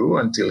in Peru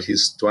until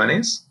his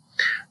 20s.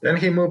 Then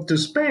he moved to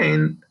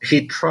Spain.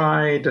 He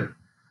tried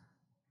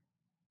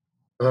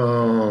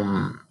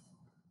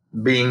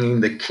being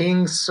in the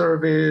king's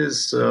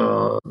service,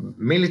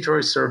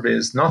 military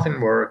service, nothing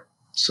worked.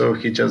 So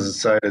he just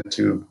decided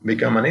to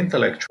become an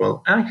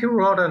intellectual. And he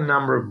wrote a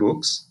number of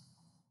books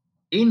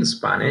in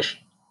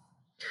Spanish.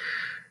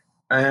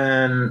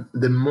 And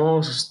the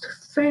most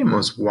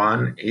famous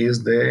one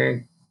is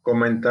the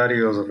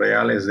Comentarios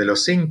Reales de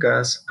los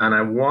Incas. And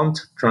I won't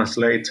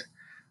translate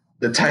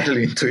the title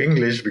into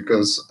English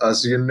because,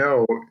 as you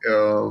know,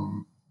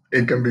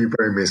 it can be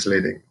very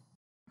misleading.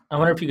 I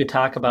wonder if you could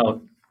talk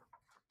about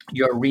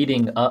your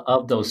reading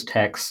of those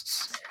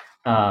texts.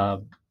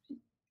 What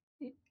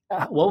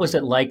was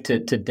it like to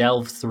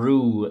delve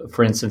through,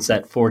 for instance,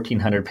 that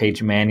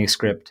 1,400-page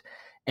manuscript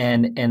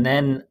And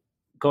then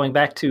going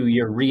back to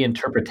your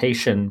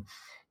reinterpretation,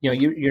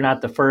 you're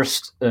not the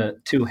first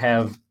to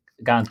have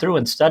gone through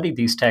and studied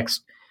these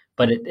texts,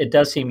 but it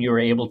does seem you were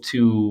able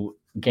to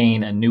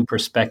gain a new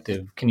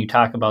perspective. Can you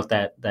talk about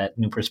that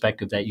new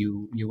perspective that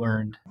you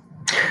earned?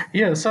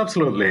 Yes,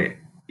 absolutely.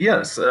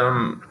 Yes.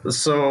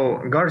 So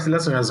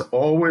Garcilaso has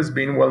always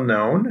been well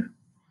known.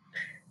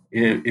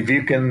 If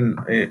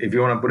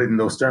you want to put it in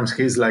those terms,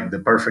 he's like the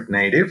perfect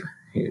native.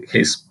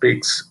 He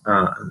speaks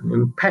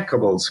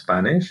impeccable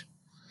Spanish,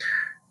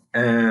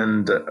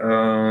 and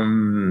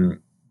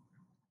on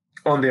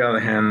the other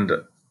hand,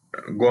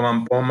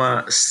 Guaman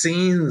Poma,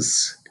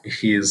 since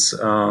his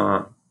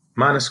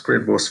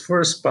manuscript was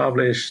first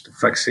published,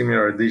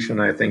 facsimile edition,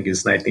 I think,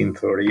 is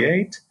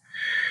 1938.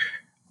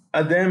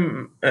 And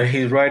then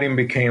his writing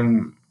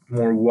became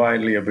more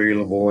widely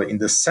available in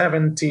the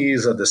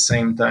 70s at the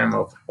same time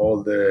of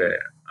all the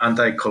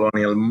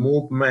anti-colonial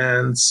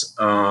movements,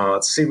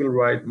 civil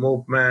rights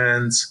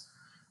movements.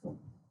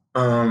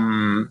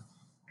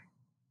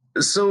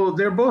 So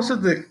they're both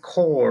at the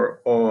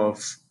core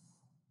of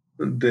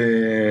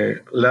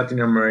the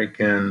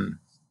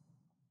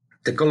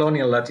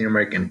colonial Latin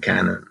American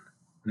canon.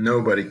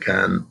 Nobody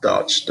can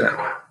touch them.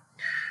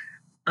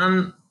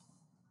 And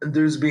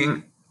there's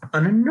been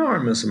an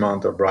enormous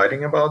amount of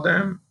writing about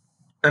them.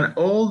 And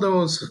all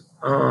those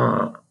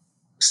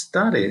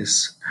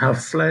studies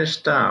have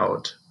fleshed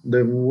out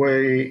the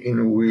way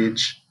in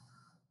which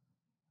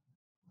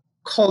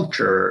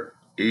cultural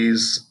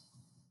difference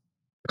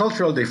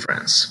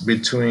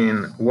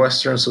between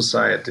Western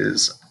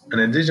societies and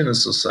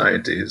indigenous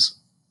societies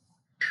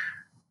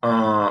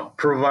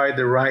provide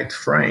the right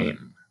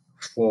frame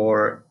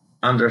for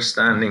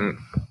understanding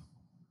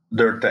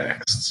their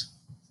texts.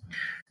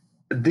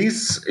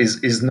 This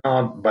is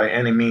not by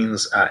any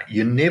means a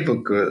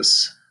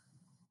univocous,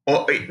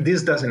 or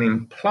this doesn't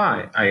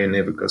imply a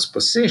univocous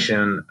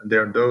position.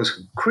 There are those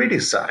who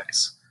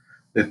criticize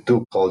the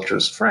two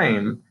cultures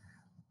frame,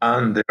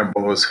 and there are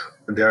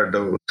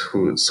those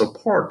who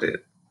support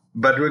it.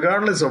 But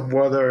regardless of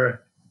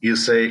whether you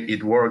say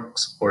it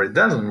works or it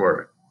doesn't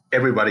work,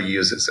 everybody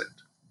uses it.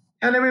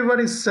 And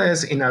everybody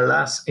says, in a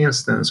last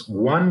instance,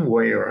 one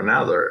way or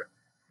another,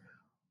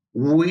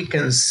 we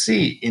can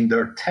see in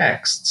their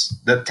texts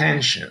the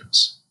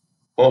tensions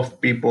of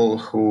people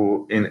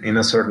who, in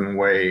a certain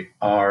way,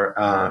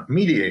 are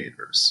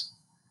mediators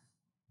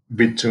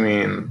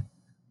between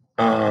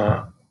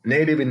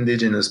native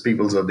indigenous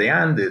peoples of the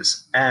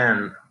Andes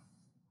and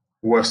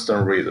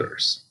Western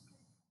readers.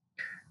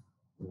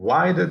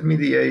 Why that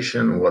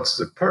mediation? What's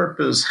the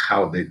purpose?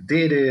 How they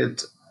did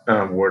it?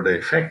 Were they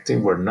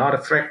effective? Were not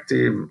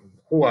effective?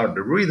 Who are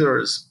the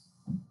readers?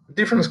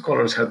 Different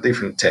scholars have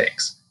different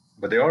takes,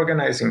 but the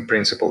organizing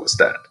principle is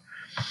that.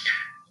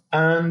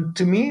 And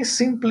to me,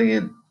 simply,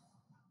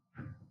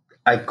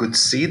 I could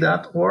see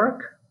that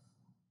work.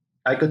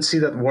 I could see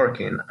that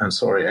working. I'm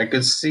sorry. I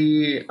could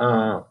see,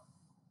 how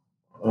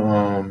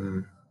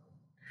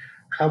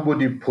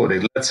would you put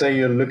it? Let's say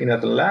you're looking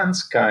at a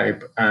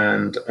landscape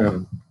and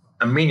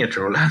a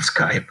miniature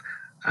landscape,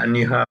 and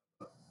you have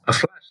a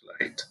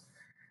flashlight.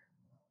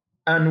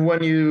 And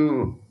when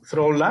you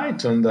throw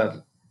light on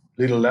that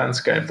little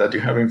landscape that you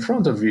have in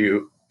front of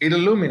you, it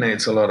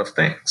illuminates a lot of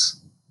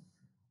things.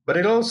 But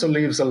it also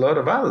leaves a lot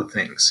of other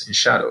things in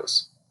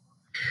shadows.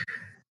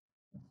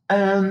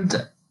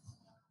 And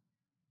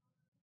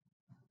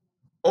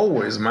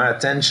always my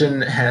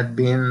attention had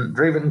been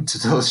driven to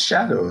those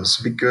shadows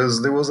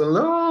because there was a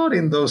lot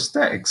in those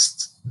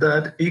texts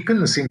that you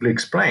couldn't simply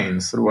explain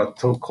through a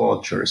two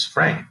cultures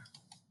frame.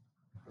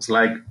 It's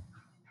like,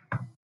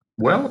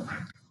 well,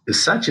 if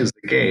such is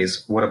the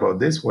case, what about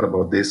this? What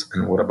about this?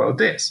 And what about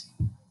this?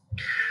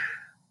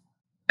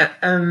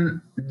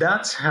 And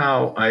that's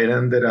how I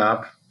ended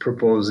up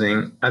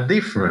proposing a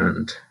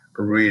different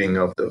reading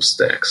of those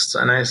texts.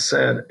 And I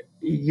said,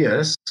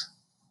 yes,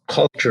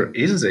 culture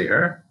is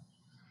there,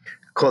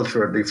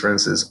 cultural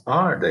differences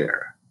are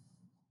there,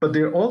 but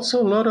there are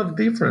also a lot of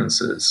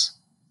differences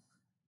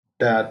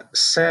that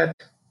set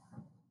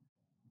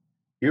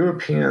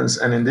Europeans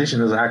and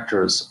indigenous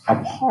actors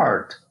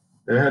apart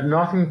that had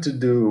nothing to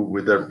do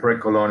with their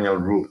pre-colonial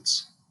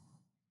roots.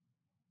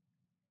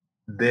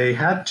 They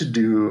had to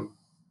do,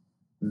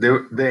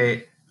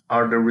 they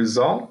are the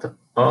result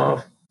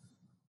of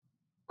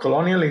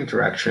colonial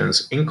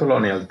interactions in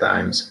colonial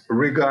times,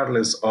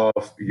 regardless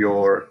of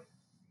your,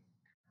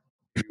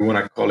 if you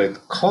want to call it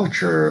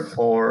culture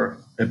or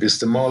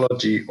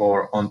epistemology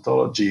or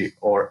ontology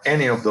or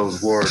any of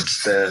those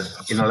words that,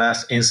 in the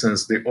last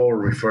instance, they all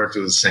refer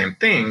to the same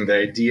thing, the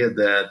idea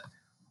that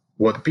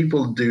what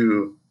people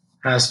do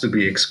has to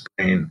be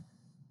explained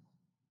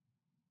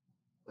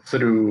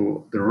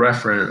through the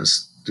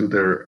reference to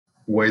their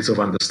ways of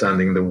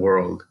understanding the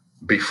world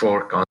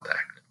before contact.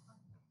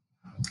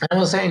 And I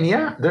was saying,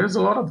 yeah, there's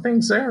a lot of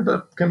things there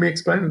that can be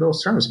explained in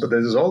those terms, but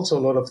there's also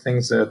a lot of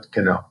things that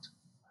cannot.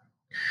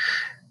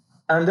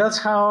 And that's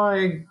how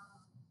I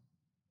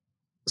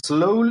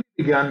slowly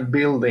began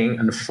building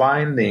and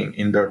finding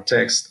in their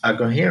text a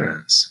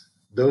coherence.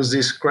 Those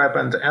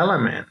discrepant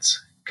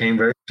elements came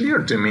very clear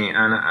to me.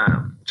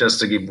 And just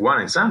to give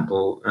one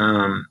example,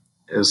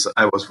 is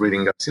I was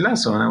reading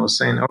Garcilaso and I was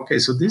saying, okay,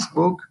 so this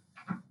book,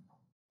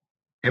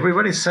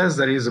 everybody says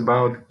that it's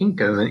about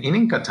Incas in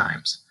Inca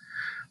times.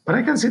 But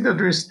I can see that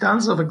there's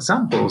tons of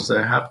examples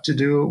that have to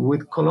do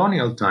with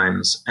colonial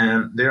times,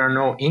 and there are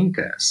no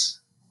Incas,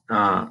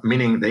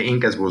 meaning the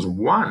Incas was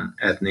one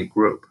ethnic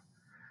group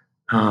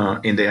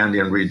in the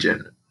Andean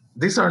region.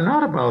 These are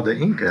not about the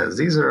Incas.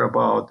 These are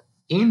about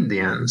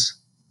Indians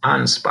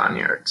and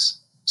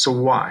Spaniards. So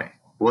why?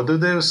 What do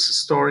those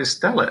stories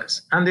tell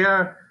us? And they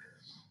are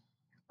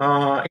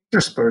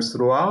interspersed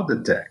throughout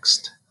the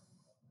text.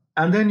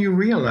 And then you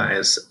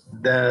realize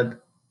that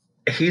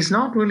he's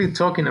not really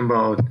talking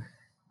about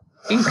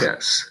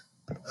Incas,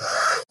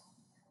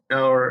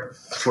 or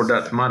for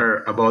that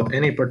matter, about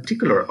any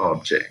particular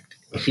object.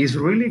 He's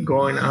really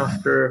going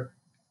after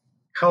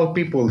how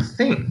people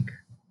think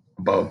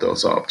about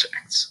those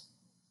objects.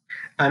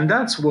 And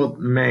that's what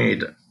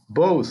made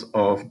both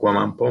of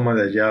Guamán Poma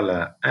de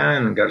Ayala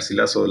and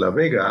Garcilaso de la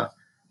Vega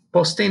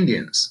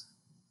post-Indians,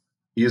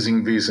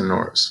 using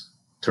Wiesener's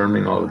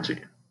terminology.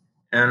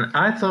 And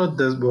I thought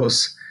that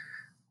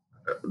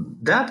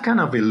kind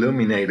of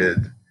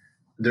illuminated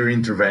their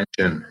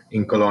intervention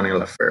in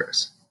colonial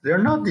affairs.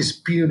 They're not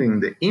disputing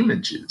the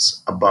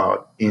images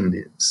about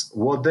Indians.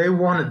 What they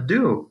want to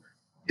do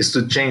is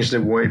to change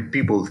the way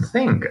people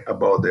think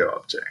about the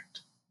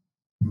object,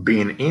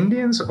 being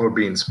Indians or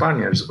being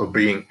Spaniards or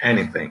being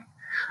anything.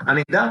 And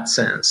in that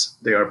sense,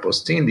 they are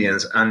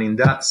post-Indians. And in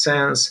that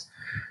sense,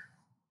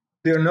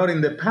 they're not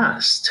in the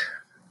past,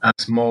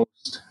 as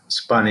most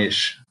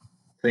Spanish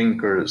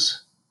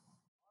thinkers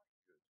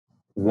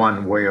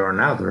one way or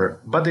another,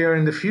 but they are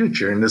in the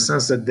future in the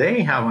sense that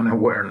they have an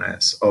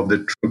awareness of the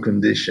true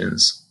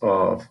conditions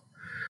of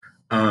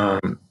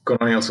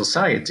colonial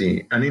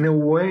society, and in a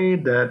way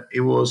that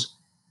it was,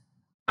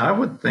 I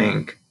would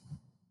think,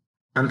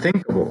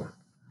 unthinkable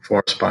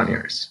for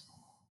Spaniards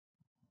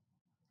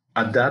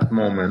at that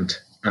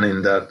moment and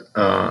in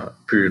that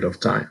period of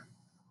time.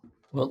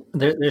 Well,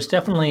 there's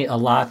definitely a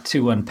lot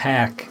to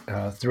unpack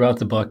throughout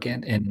the book,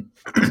 and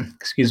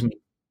excuse me,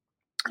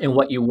 and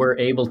what you were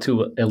able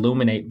to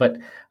illuminate. But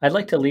I'd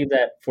like to leave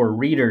that for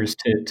readers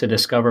to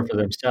discover for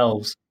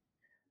themselves.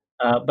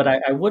 But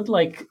I would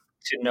like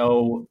to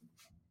know,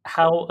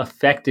 how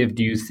effective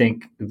do you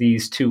think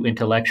these two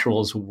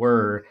intellectuals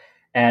were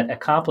at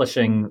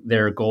accomplishing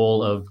their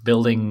goal of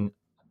building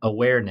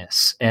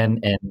awareness,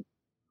 and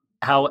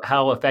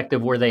how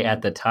effective were they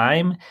at the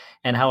time,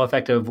 and how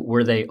effective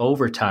were they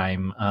over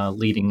time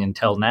leading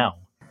until now?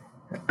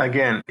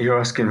 Again, you're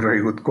asking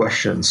very good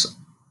questions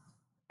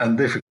and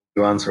difficult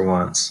to answer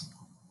once.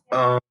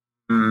 How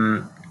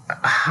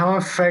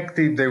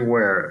effective they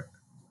were?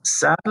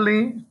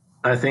 Sadly,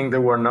 I think they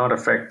were not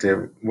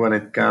effective when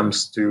it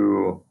comes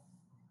to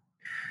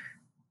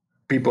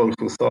people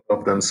who thought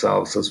of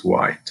themselves as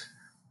white.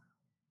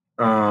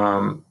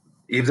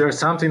 If there's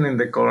something in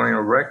the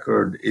colonial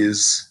record,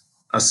 is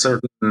a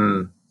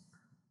certain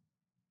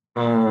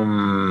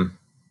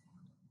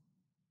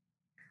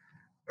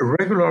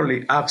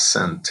regularly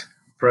absent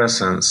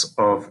presence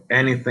of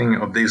anything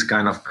of this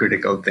kind of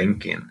critical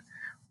thinking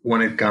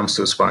when it comes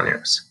to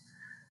Spaniards.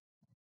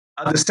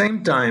 At the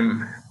same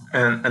time,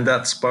 and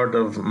that's part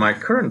of my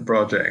current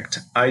project,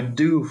 I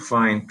do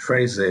find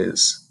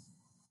traces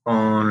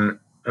on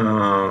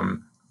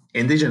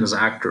indigenous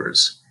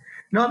actors.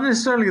 Not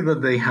necessarily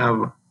that they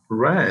have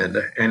read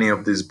any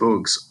of these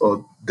books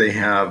or they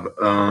have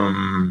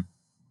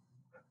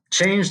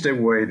changed the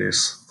way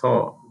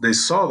they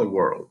saw the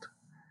world,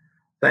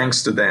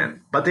 thanks to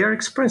them, but they are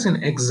expressing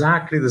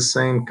exactly the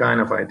same kind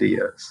of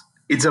ideas.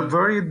 It's a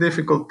very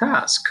difficult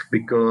task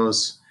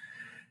because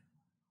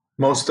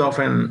most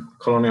often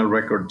colonial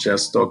records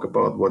just talk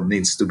about what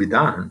needs to be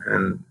done.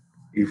 And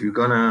if you're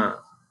gonna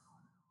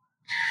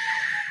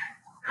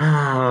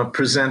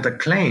present a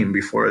claim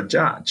before a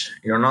judge,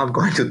 you're not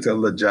going to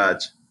tell the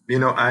judge,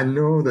 I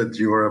know that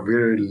you are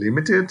very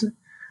limited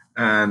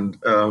and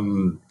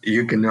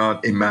you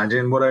cannot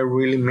imagine what I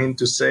really mean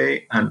to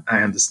say, and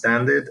I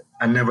understand it,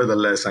 and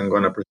nevertheless I'm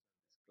going to present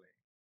this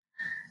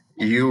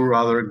claim. You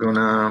rather going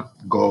to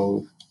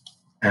go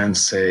and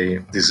say,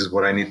 this is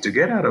what I need to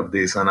get out of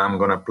this, and I'm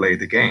going to play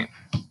the game.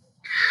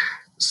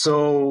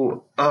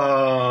 So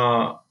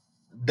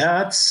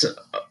that's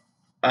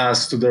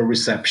as to the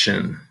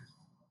reception.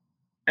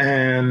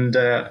 And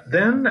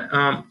then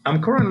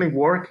I'm currently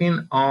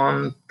working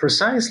on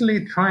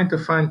precisely trying to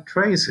find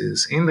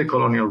traces in the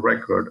colonial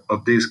record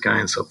of these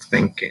kinds of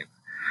thinking.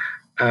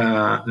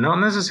 Not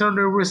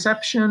necessarily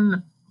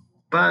reception,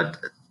 but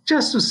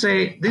just to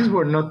say these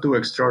were not two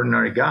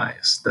extraordinary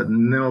guys that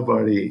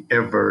nobody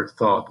ever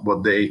thought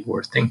what they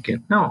were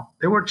thinking. No,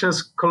 they were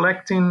just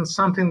collecting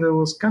something that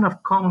was kind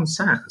of common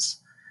sense,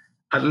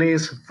 at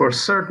least for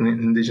certain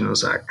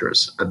indigenous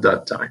actors at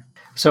that time.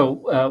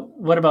 So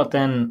what about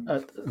then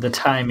the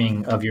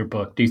timing of your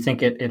book? Do you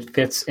think it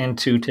fits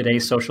into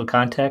today's social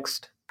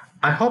context?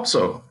 I hope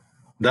so.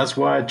 That's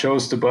why I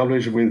chose to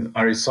publish with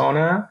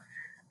Arizona.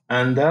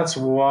 And that's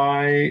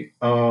why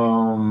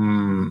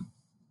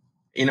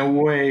in a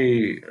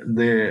way,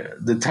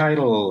 the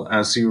title,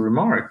 as you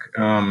remark,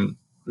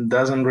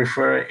 doesn't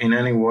refer in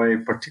any way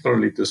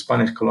particularly to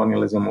Spanish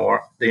colonialism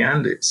or the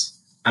Andes.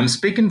 I'm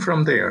speaking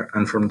from there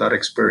and from that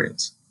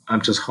experience.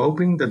 I'm just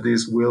hoping that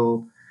this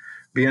will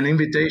be an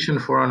invitation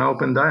for an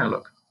open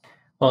dialogue.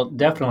 Well,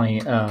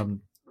 definitely.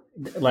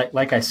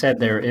 Like I said,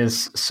 there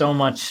is so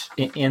much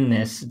in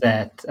this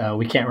that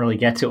we can't really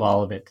get to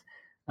all of it.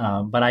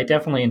 But I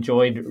definitely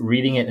enjoyed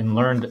reading it and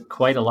learned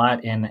quite a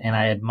lot, and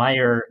I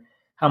admire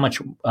how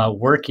much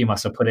work you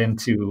must have put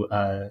into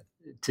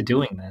to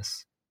doing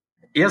this.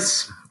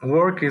 Yes,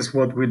 work is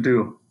what we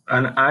do.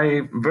 And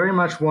I very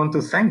much want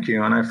to thank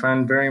you. And I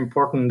find very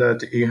important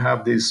that you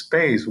have this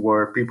space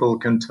where people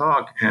can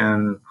talk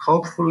and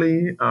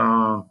hopefully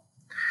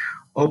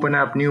open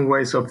up new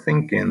ways of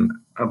thinking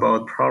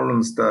about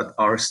problems that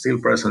are still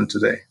present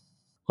today.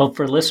 Well,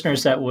 for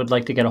listeners that would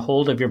like to get a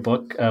hold of your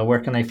book,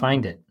 where can they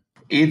find it?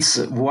 It's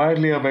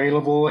widely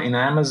available in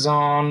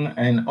Amazon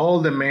and all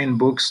the main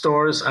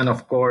bookstores. And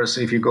of course,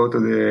 if you go to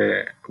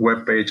the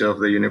webpage of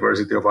the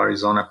University of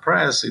Arizona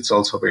Press, it's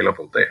also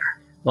available there.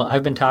 Well,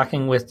 I've been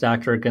talking with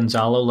Dr.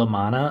 Gonzalo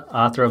Lamanna,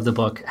 author of the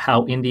book,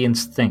 How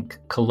Indians Think,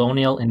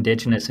 Colonial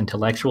Indigenous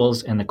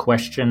Intellectuals and the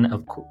Question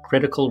of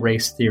Critical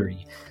Race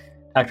Theory.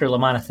 Dr.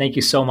 Lamanna, thank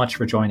you so much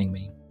for joining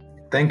me.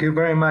 Thank you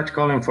very much,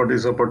 Colin, for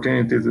this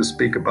opportunity to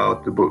speak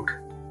about the book.